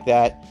stuff like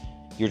that.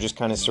 You're just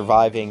kind of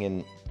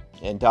surviving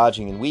and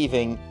dodging and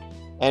weaving.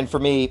 And for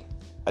me,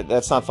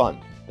 that's not fun.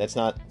 That's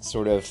not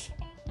sort of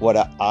what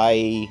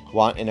I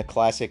want in a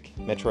classic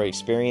Metroid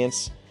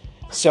experience.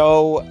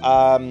 So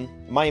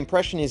my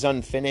impression is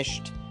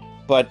unfinished,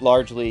 but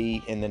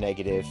largely in the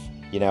negative.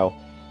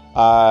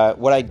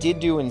 What I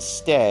did do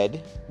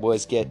instead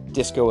was get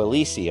Disco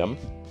Elysium,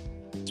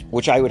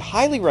 which I would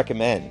highly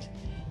recommend.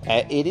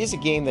 It is a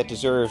game that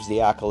deserves the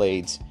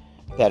accolades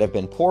that have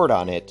been poured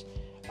on it.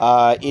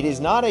 It is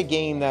not a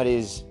game that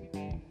is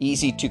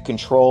easy to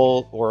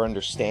control or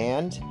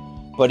understand,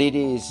 but it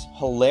is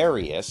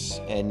hilarious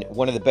and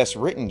one of the best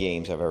written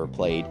games I've ever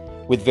played,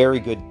 with very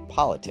good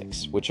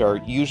politics, which are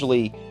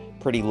usually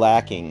pretty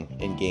lacking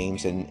in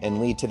games and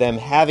lead to them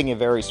having a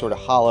very sort of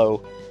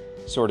hollow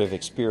sort of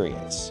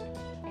experience.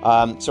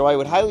 So I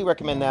would highly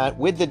recommend that,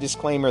 with the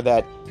disclaimer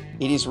that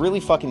it is really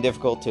fucking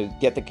difficult to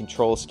get the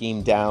control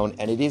scheme down,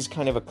 and it is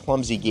kind of a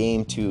clumsy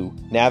game to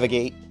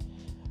navigate.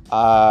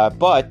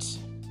 But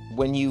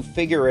when you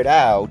figure it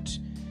out,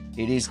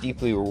 it is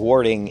deeply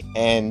rewarding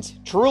and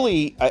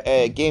truly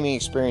a gaming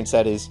experience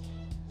that is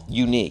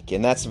unique,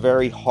 and that's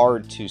very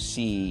hard to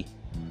see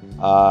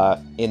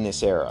in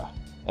this era.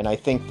 And I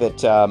think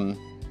that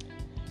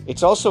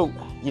it's also,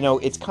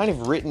 it's kind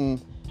of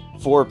written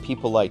for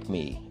people like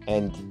me,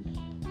 and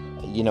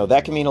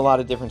that can mean a lot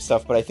of different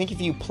stuff, but I think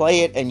if you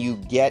play it and you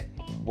get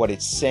what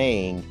it's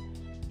saying,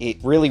 it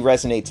really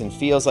resonates and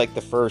feels like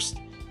the first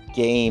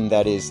game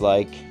that is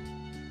like,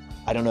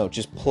 I don't know,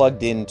 just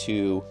plugged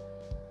into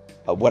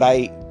what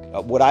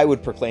I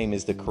would proclaim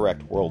is the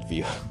correct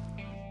worldview.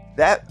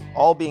 That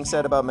all being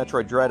said about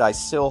Metroid Dread, I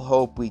still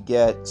hope we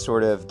get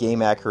sort of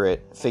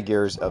game-accurate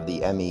figures of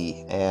the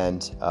Emmy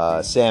and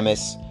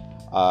Samus.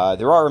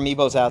 There are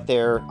amiibos out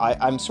there.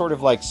 I'm sort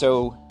of like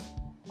so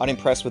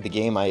unimpressed with the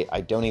game, I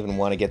don't even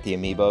want to get the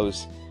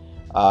amiibos.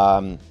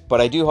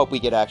 But I do hope we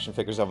get action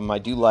figures of them. I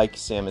do like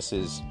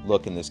Samus's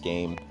look in this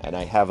game, and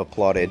I have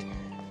applauded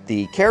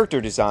the character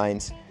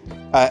designs.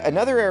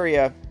 Another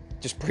area,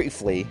 just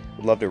briefly,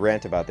 would love to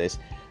rant about this.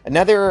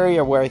 Another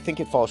area where I think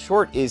it falls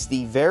short is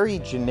the very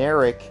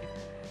generic,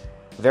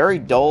 very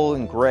dull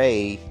and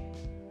gray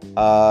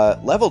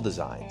level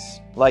designs.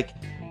 Like,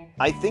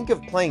 I think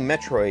of playing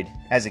Metroid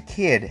as a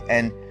kid,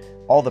 and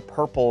all the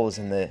purples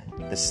and the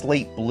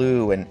slate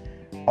blue and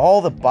all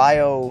the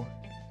bio-organic,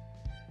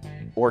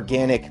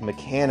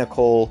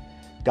 mechanical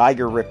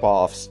Geiger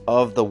ripoffs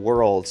of the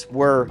worlds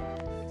were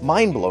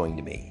mind-blowing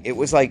to me. It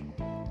was like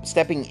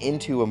stepping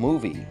into a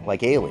movie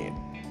like Alien.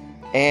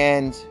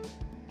 And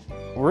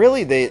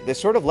really, the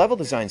sort of level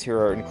designs here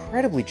are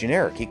incredibly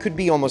generic. It could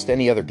be almost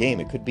any other game.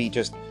 It could be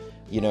just,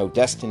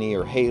 Destiny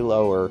or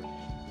Halo or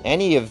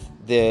any of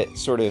the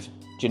sort of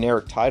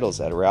generic titles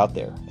that are out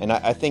there. And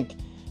I think,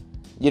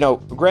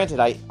 granted,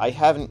 I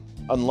haven't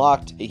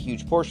unlocked a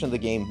huge portion of the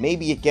game.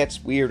 Maybe it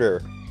gets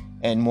weirder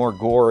and more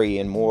gory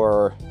and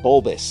more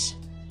bulbous.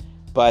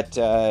 But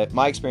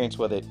my experience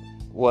with it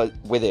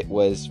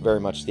was very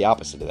much the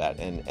opposite of that,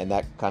 and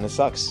that kind of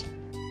sucks.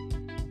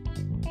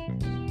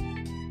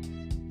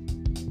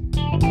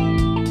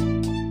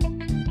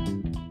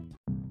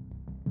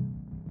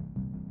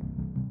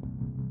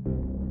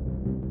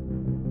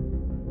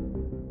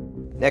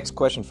 Next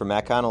question from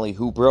Matt Connolly,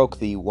 who broke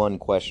the one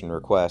question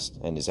request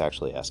and is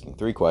actually asking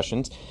 3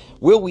 questions.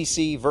 Will we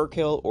see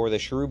Verkill or the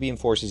Cherubian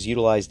forces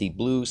utilize the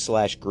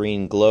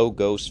blue/green Glow,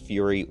 Ghost,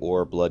 Fury,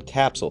 or Blood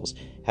capsules?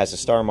 Has the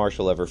Star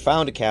Marshal ever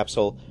found a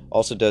capsule?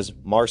 Also, does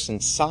Marson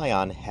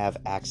Scion have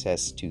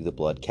access to the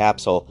Blood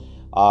capsule?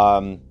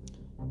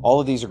 All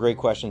of these are great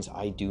questions.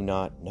 I do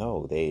not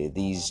know.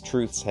 These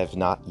truths have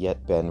not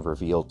yet been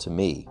revealed to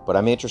me, but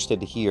I'm interested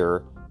to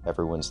hear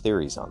everyone's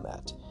theories on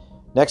that.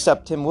 Next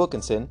up, Tim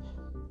Wilkinson.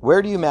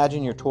 Where do you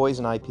imagine your toys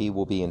and IP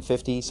will be in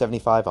 50,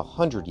 75,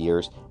 100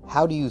 years?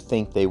 How do you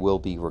think they will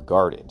be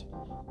regarded?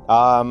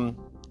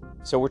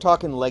 So we're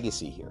talking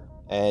legacy here,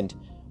 and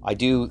I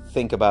do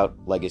think about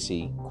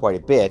legacy quite a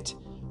bit.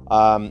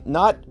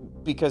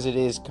 Not because it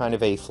is kind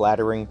of a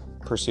flattering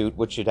pursuit,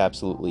 which it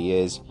absolutely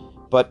is,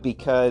 but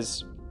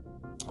because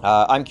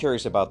I'm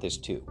curious about this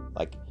too.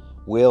 Like,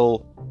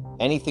 will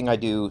anything I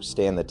do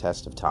stand the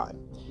test of time?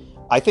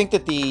 I think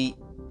that the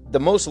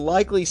most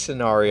likely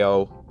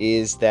scenario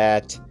is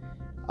that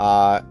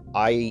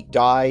I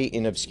die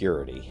in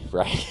obscurity,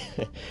 right?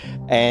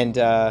 And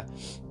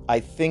I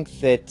think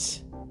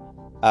that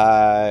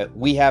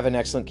we have an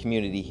excellent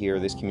community here.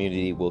 This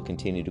community will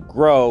continue to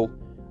grow.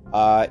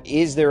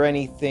 Is there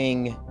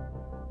anything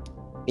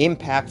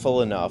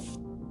impactful enough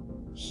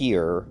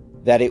here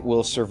that it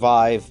will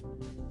survive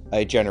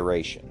a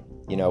generation?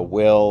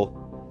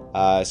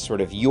 Will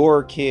sort of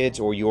your kids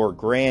or your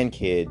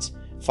grandkids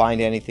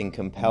find anything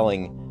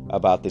compelling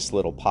about this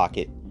little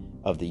pocket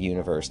of the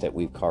universe that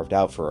we've carved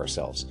out for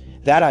ourselves?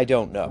 That I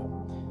don't know.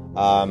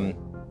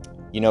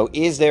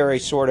 Is there a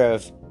sort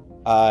of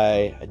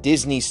a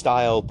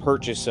Disney-style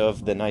purchase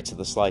of the Knights of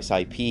the Slice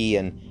IP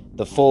and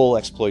the full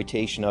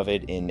exploitation of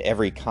it in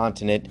every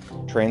continent,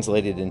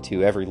 translated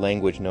into every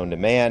language known to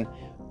man?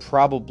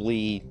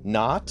 Probably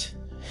not.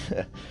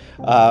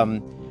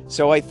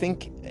 So I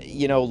think,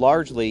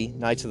 largely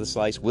Knights of the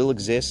Slice will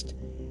exist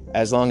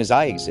as long as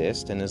I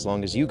exist and as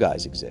long as you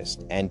guys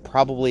exist, and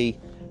probably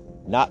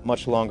not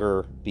much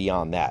longer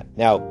beyond that.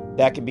 Now,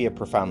 that can be a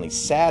profoundly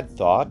sad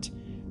thought,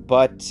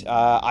 but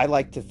I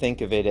like to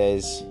think of it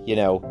as,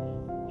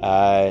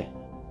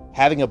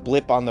 having a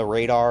blip on the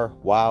radar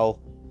while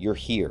you're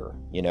here,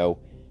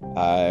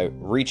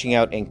 reaching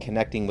out and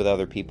connecting with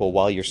other people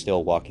while you're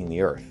still walking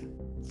the earth.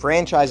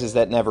 Franchises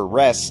that never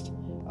rest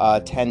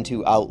tend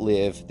to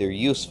outlive their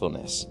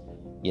usefulness.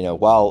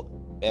 While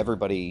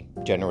everybody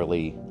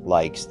generally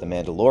likes The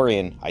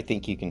Mandalorian, I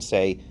think you can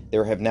say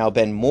there have now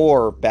been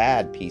more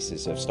bad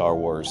pieces of Star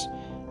Wars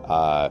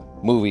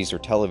movies or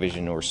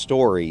television or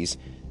stories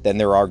than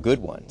there are good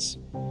ones.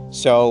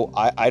 So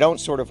I don't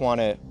sort of want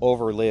to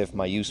overlive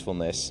my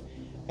usefulness,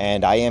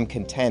 and I am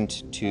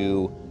content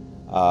to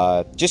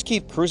just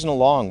keep cruising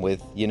along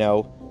with,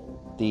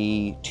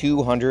 the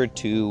 200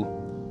 to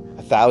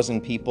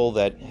 1,000 people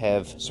that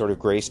have sort of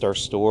graced our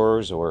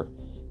stores or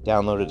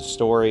downloaded a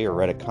story or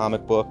read a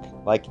comic book.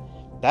 Like,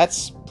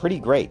 that's pretty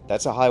great.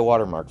 That's a high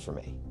watermark for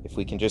me. If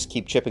we can just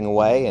keep chipping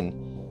away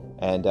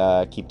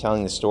and keep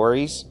telling the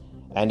stories,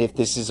 and if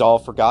this is all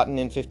forgotten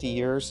in 50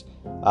 years,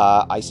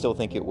 I still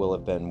think it will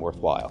have been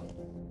worthwhile.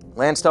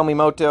 Lance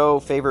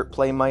Tomimoto, favorite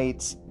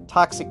Playmates,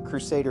 Toxic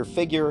Crusader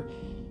figure,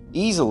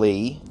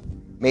 easily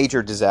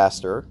Major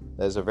Disaster.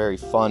 That's a very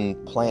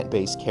fun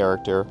plant-based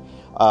character.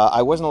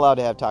 I wasn't allowed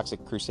to have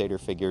Toxic Crusader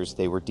figures.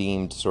 They were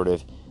deemed sort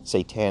of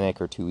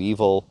satanic or too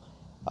evil.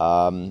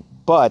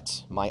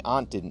 But my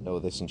aunt didn't know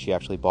this, and she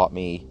actually bought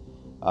me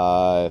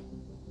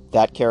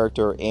that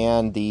character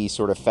and the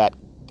sort of fat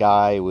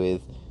guy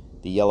with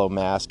the yellow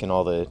mask and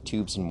all the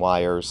tubes and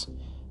wires.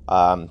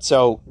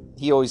 So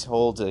he always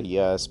holds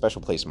a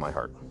special place in my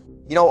heart.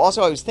 You know,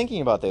 also I was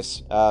thinking about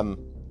this.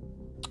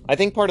 I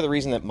think part of the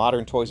reason that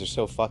modern toys are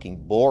so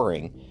fucking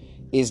boring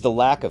is the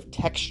lack of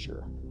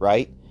texture,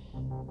 right?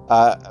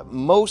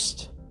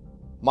 Most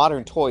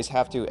modern toys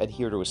have to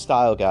adhere to a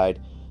style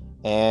guide,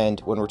 and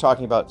when we're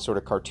talking about sort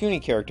of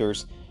cartoony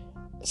characters,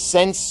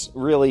 since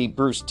really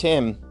Bruce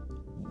Timm,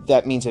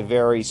 that means a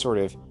very sort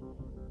of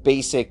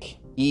basic,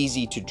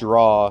 easy to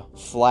draw,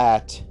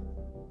 flat,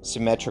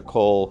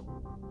 symmetrical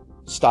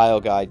style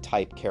guide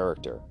type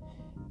character.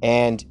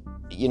 And,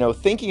 you know,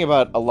 thinking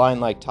about a line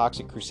like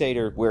Toxic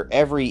Crusader, where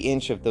every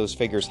inch of those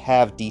figures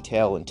have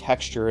detail and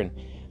texture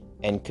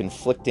and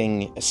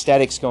conflicting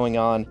aesthetics going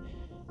on,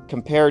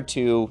 compared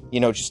to, you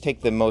know, just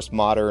take the most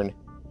modern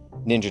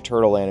Ninja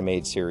Turtle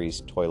animated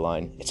series toy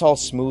line. It's all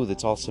smooth,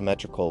 it's all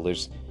symmetrical,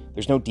 there's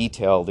no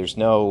detail, there's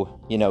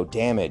no, you know,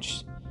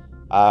 damage.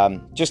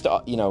 Just,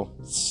 you know,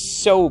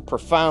 so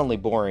profoundly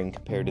boring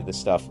compared to the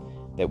stuff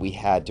that we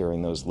had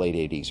during those late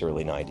 80s,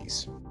 early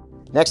 90s.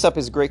 Next up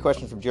is a great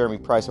question from Jeremy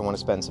Price I want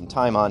to spend some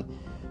time on.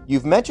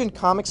 You've mentioned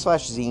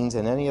comics/zines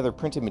and any other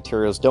printed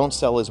materials don't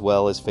sell as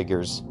well as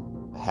figures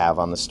have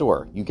on the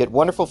store. You get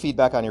wonderful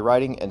feedback on your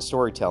writing and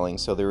storytelling,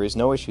 so there is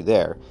no issue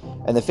there.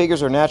 And the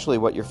figures are naturally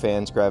what your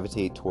fans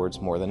gravitate towards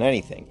more than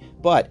anything.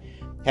 But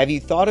have you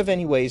thought of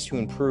any ways to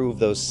improve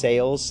those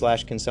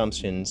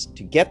sales/consumptions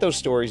to get those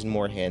stories in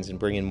more hands and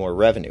bring in more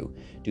revenue?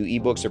 Do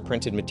ebooks or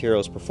printed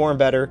materials perform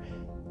better?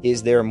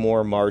 Is there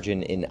more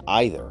margin in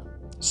either?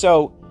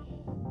 So,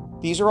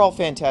 these are all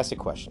fantastic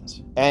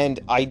questions. And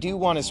I do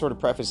want to sort of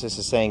preface this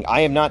as saying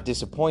I am not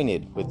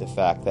disappointed with the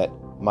fact that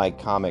my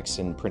comics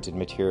and printed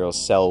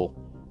materials sell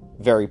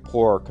very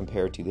poor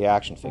compared to the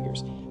action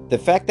figures. The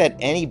fact that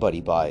anybody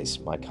buys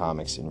my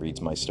comics and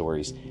reads my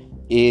stories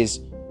is,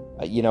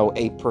 you know,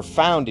 a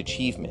profound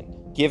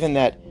achievement, given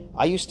that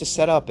I used to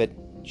set up at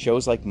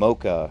shows like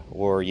MoCA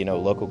or, you know,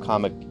 local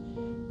comic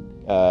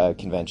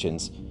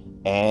conventions,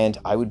 and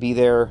I would be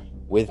there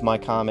with my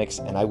comics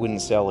and I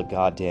wouldn't sell a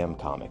goddamn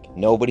comic.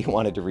 Nobody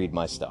wanted to read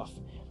my stuff.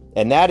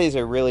 And that is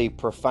a really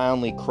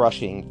profoundly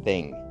crushing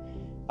thing.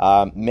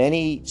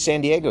 Many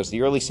San Diego's,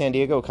 the early San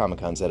Diego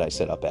Comic-Cons that I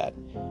set up at,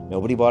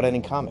 nobody bought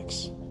any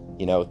comics.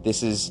 You know,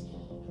 this is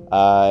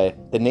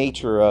the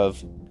nature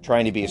of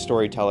trying to be a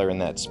storyteller in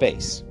that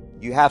space.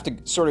 You have to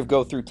sort of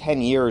go through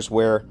 10 years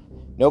where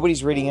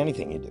nobody's reading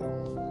anything you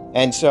do.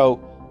 And so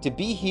to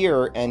be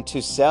here and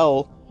to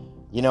sell,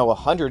 you know,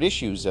 100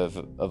 issues of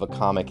a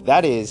comic,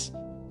 that is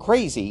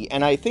crazy.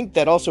 And I think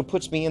that also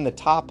puts me in the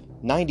top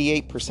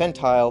 98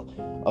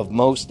 percentile of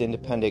most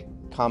independent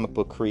comic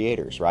book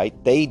creators, right?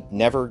 They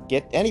never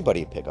get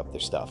anybody to pick up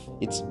their stuff.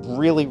 It's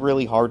really,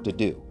 really hard to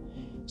do.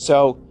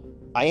 So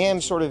I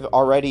am sort of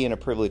already in a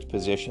privileged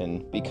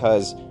position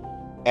because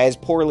as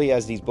poorly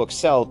as these books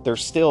sell, they're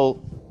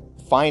still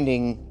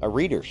finding a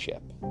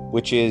readership,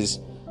 which is,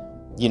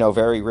 you know,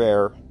 very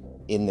rare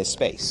in this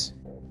space.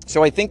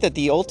 So I think that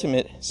the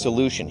ultimate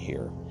solution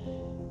here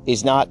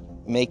is not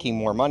making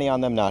more money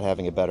on them, not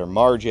having a better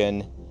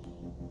margin,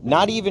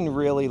 not even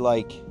really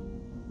like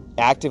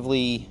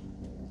actively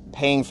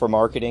paying for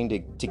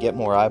marketing to get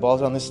more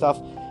eyeballs on this stuff.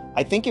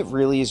 I think it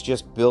really is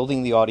just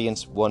building the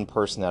audience one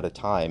person at a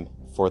time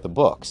for the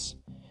books.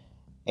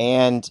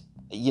 And,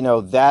 you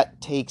know, that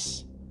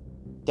takes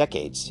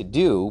decades to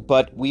do,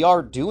 but we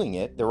are doing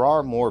it. There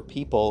are more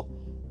people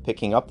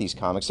picking up these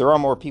comics. There are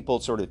more people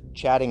sort of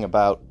chatting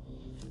about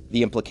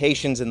the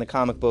implications in the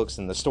comic books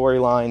and the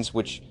storylines,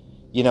 which,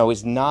 you know,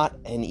 is not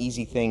an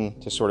easy thing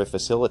to sort of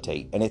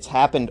facilitate. And it's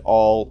happened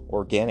all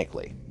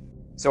organically.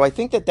 So I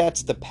think that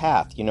that's the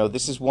path. You know,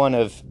 this is one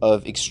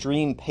of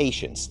extreme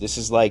patience. This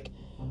is like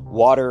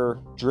water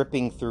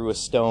dripping through a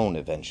stone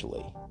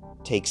eventually.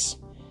 Takes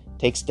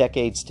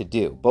decades to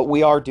do, but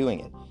we are doing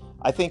it.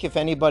 I think if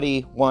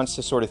anybody wants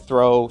to sort of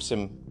throw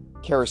some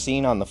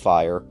kerosene on the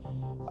fire,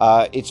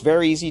 it's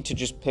very easy to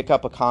just pick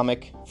up a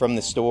comic from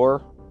the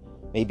store,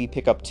 maybe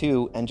pick up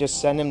two, and just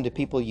send them to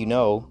people you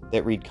know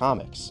that read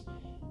comics.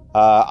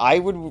 I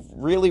would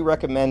really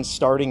recommend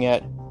starting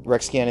at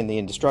Rex Gannon the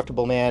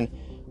Indestructible Man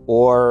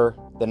or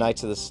the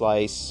Knights of the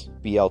Slice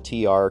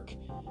BLT arc.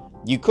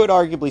 You could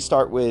arguably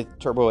start with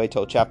Turbo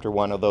Ato Chapter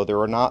 1, although there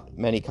are not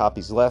many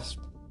copies left,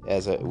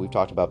 as we've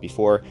talked about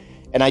before.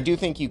 And I do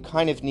think you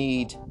kind of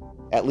need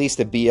at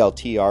least a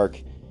BLT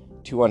arc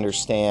to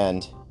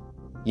understand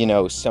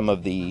some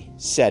of the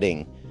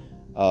setting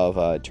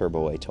of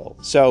Turbo Atoll.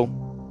 So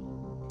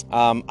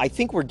I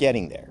think we're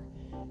getting there.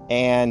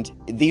 And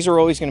these are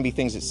always going to be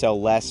things that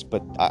sell less,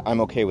 but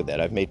I'm okay with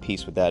that. I've made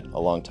peace with that a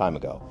long time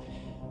ago.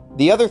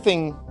 The other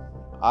thing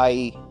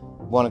I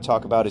want to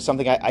talk about is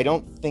something I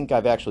don't think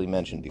I've actually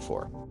mentioned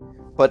before.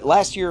 But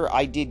last year,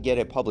 I did get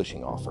a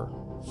publishing offer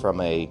from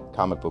a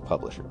comic book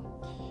publisher.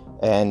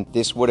 And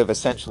this would have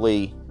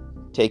essentially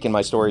taken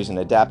my stories and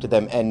adapted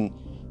them and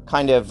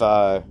kind of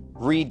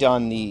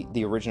redone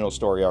the original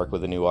story arc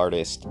with a new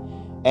artist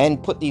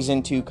and put these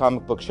into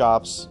comic book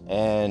shops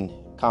and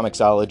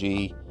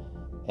Comixology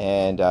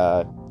and,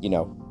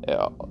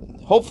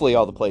 hopefully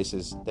all the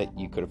places that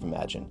you could have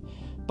imagined.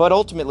 But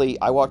ultimately,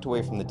 I walked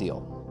away from the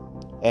deal.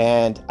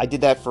 And I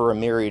did that for a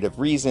myriad of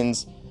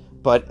reasons,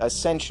 but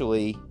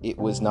essentially, it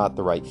was not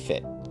the right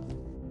fit.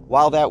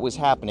 While that was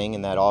happening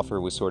and that offer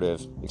was sort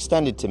of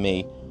extended to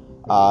me,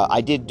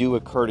 I did do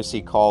a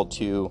courtesy call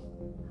to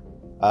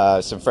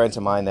some friends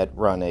of mine that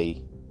run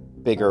a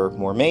bigger,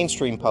 more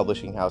mainstream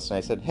publishing house, and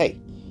I said, hey,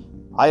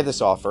 I have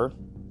this offer.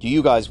 Do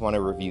you guys want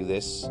to review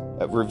this?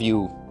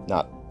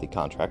 Not the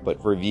contract,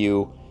 but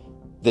review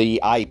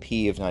the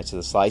IP of Knights of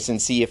the Slice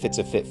and see if it's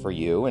a fit for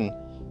you. And,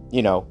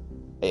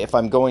 if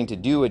I'm going to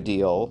do a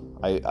deal,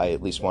 I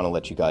at least want to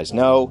let you guys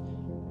know.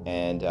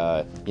 And,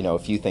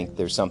 if you think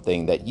there's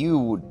something that you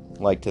would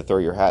like to throw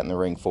your hat in the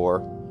ring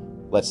for,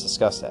 let's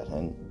discuss that.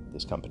 And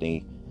this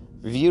company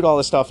reviewed all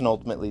this stuff, and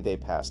ultimately they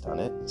passed on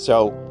it.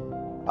 So,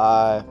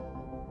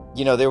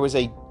 there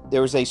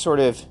was a sort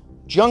of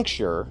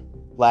juncture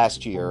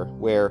last year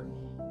where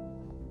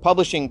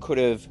publishing could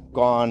have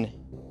gone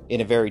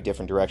in a very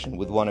different direction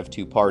with one of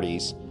two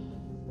parties,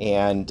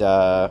 and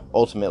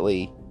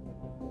ultimately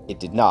it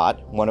did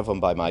not. One of them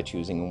by my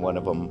choosing, and one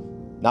of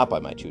them not by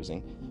my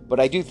choosing. But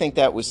I do think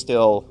that was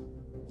still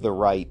the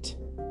right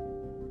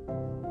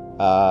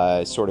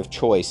sort of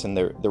choice and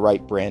the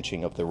right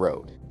branching of the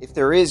road. If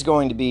there is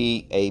going to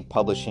be a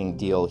publishing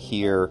deal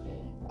here,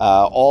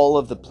 all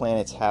of the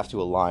planets have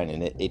to align,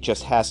 and it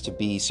just has to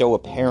be so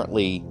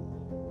apparently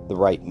the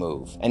right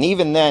move. And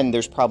even then,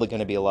 there's probably going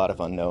to be a lot of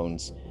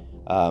unknowns.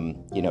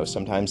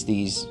 Sometimes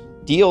these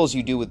deals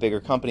you do with bigger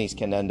companies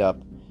can end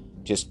up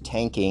just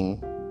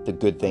tanking the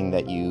good thing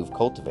that you've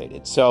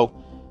cultivated. So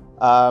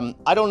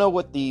I don't know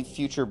what the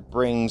future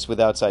brings with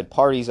outside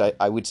parties.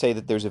 I would say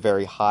that there's a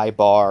very high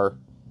bar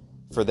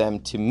for them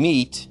to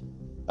meet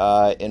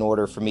in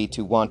order for me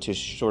to want to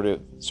sort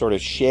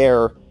of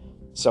share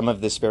some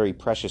of this very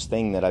precious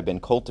thing that I've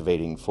been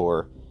cultivating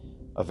for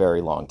a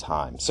very long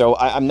time. So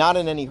I'm not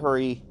in any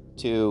hurry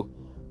to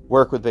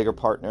work with bigger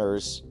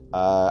partners.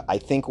 I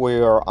think we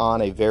are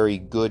on a very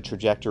good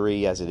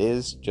trajectory as it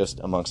is, just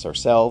amongst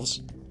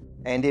ourselves.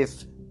 And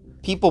if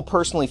people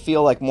personally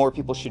feel like more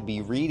people should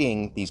be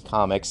reading these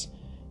comics,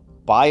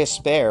 buy a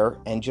spare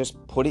and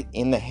just put it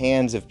in the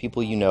hands of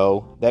people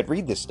that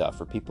read this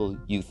stuff, or people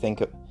you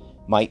think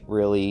might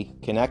really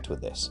connect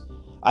with this.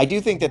 I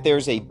do think that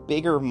there's a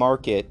bigger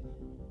market,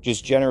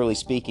 just generally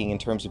speaking, in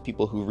terms of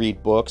people who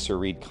read books or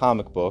read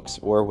comic books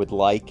or would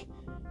like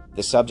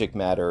the subject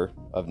matter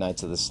of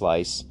Knights of the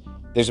Slice.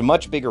 There's a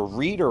much bigger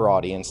reader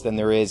audience than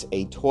there is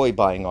a toy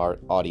buying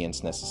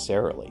audience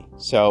necessarily.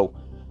 So,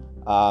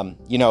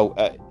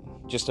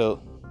 just a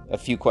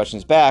few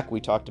questions back,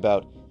 we talked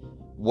about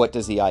what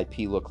does the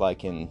IP look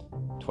like in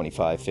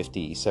 25,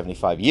 50,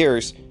 75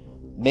 years.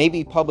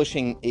 Maybe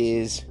publishing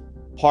is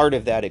part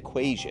of that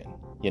equation,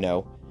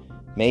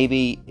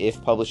 Maybe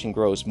if publishing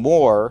grows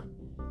more,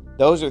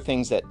 those are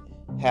things that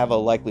have a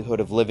likelihood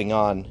of living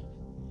on,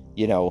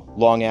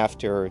 long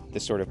after the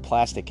sort of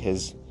plastic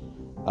has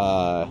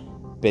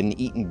been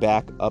eaten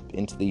back up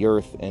into the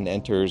earth and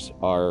enters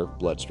our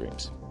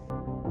bloodstreams.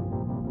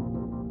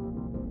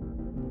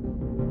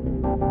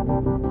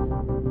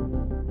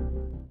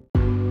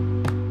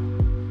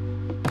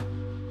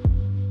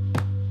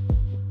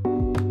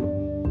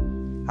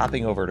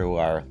 Hopping over to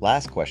our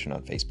last question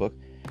on Facebook,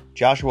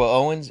 Joshua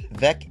Owens,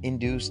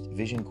 Vec-induced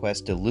Vision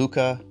Quest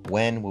DeLuca.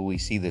 When will we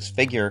see this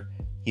figure?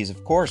 He's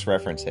of course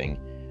referencing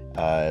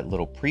a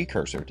little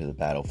precursor to the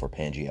Battle for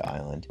Pangaea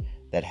Island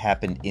that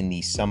happened in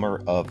the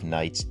Summer of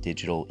Nights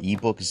digital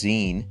ebook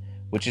zine,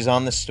 which is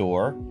on the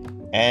store,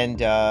 and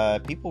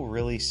people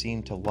really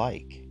seem to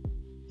like.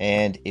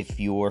 And if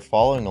you're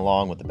following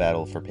along with the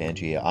Battle for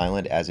Pangaea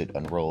Island as it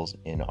unrolls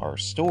in our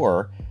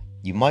store,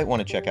 you might want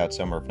to check out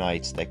Summer of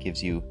Nights. That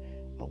gives you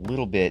a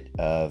little bit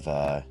of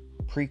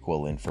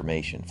prequel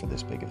information for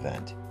this big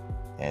event.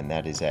 And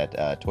that is at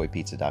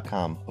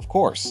toypizza.com. Of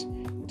course,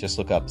 just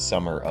look up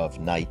Summer of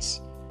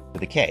Nights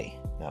with a K,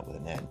 not with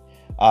an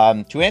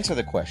N. To answer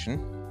the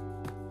question,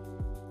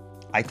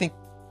 I think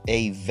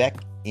a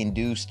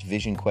Vec-induced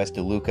Vision Quest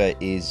DeLuca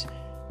is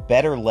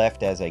better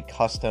left as a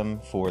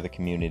custom for the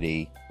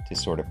community to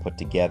sort of put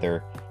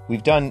together.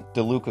 We've done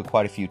DeLuca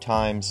quite a few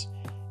times,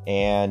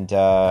 and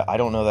I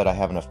don't know that I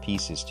have enough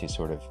pieces to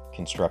sort of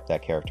construct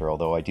that character,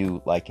 although I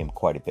do like him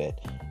quite a bit.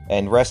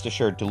 And rest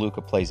assured,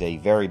 DeLuca plays a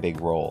very big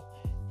role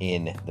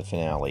in the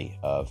finale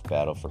of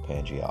Battle for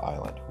Pangaea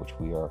Island, which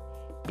we are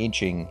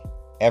inching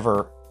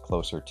ever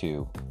closer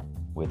to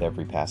with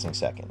every passing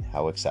second.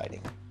 How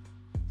exciting.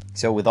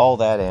 So with all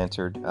that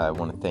answered, I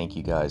want to thank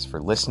you guys for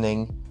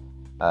listening.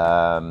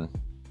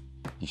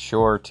 Be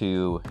sure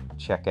to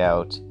check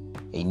out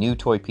a new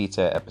Toy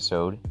Pizza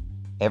episode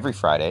every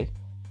Friday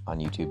on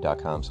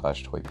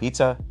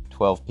youtube.com/toypizza,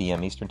 12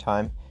 p.m. Eastern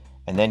Time,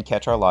 and then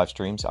catch our live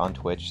streams on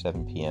Twitch,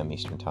 7 p.m.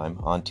 Eastern Time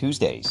on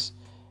Tuesdays.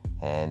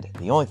 And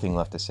the only thing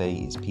left to say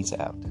is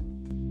pizza out.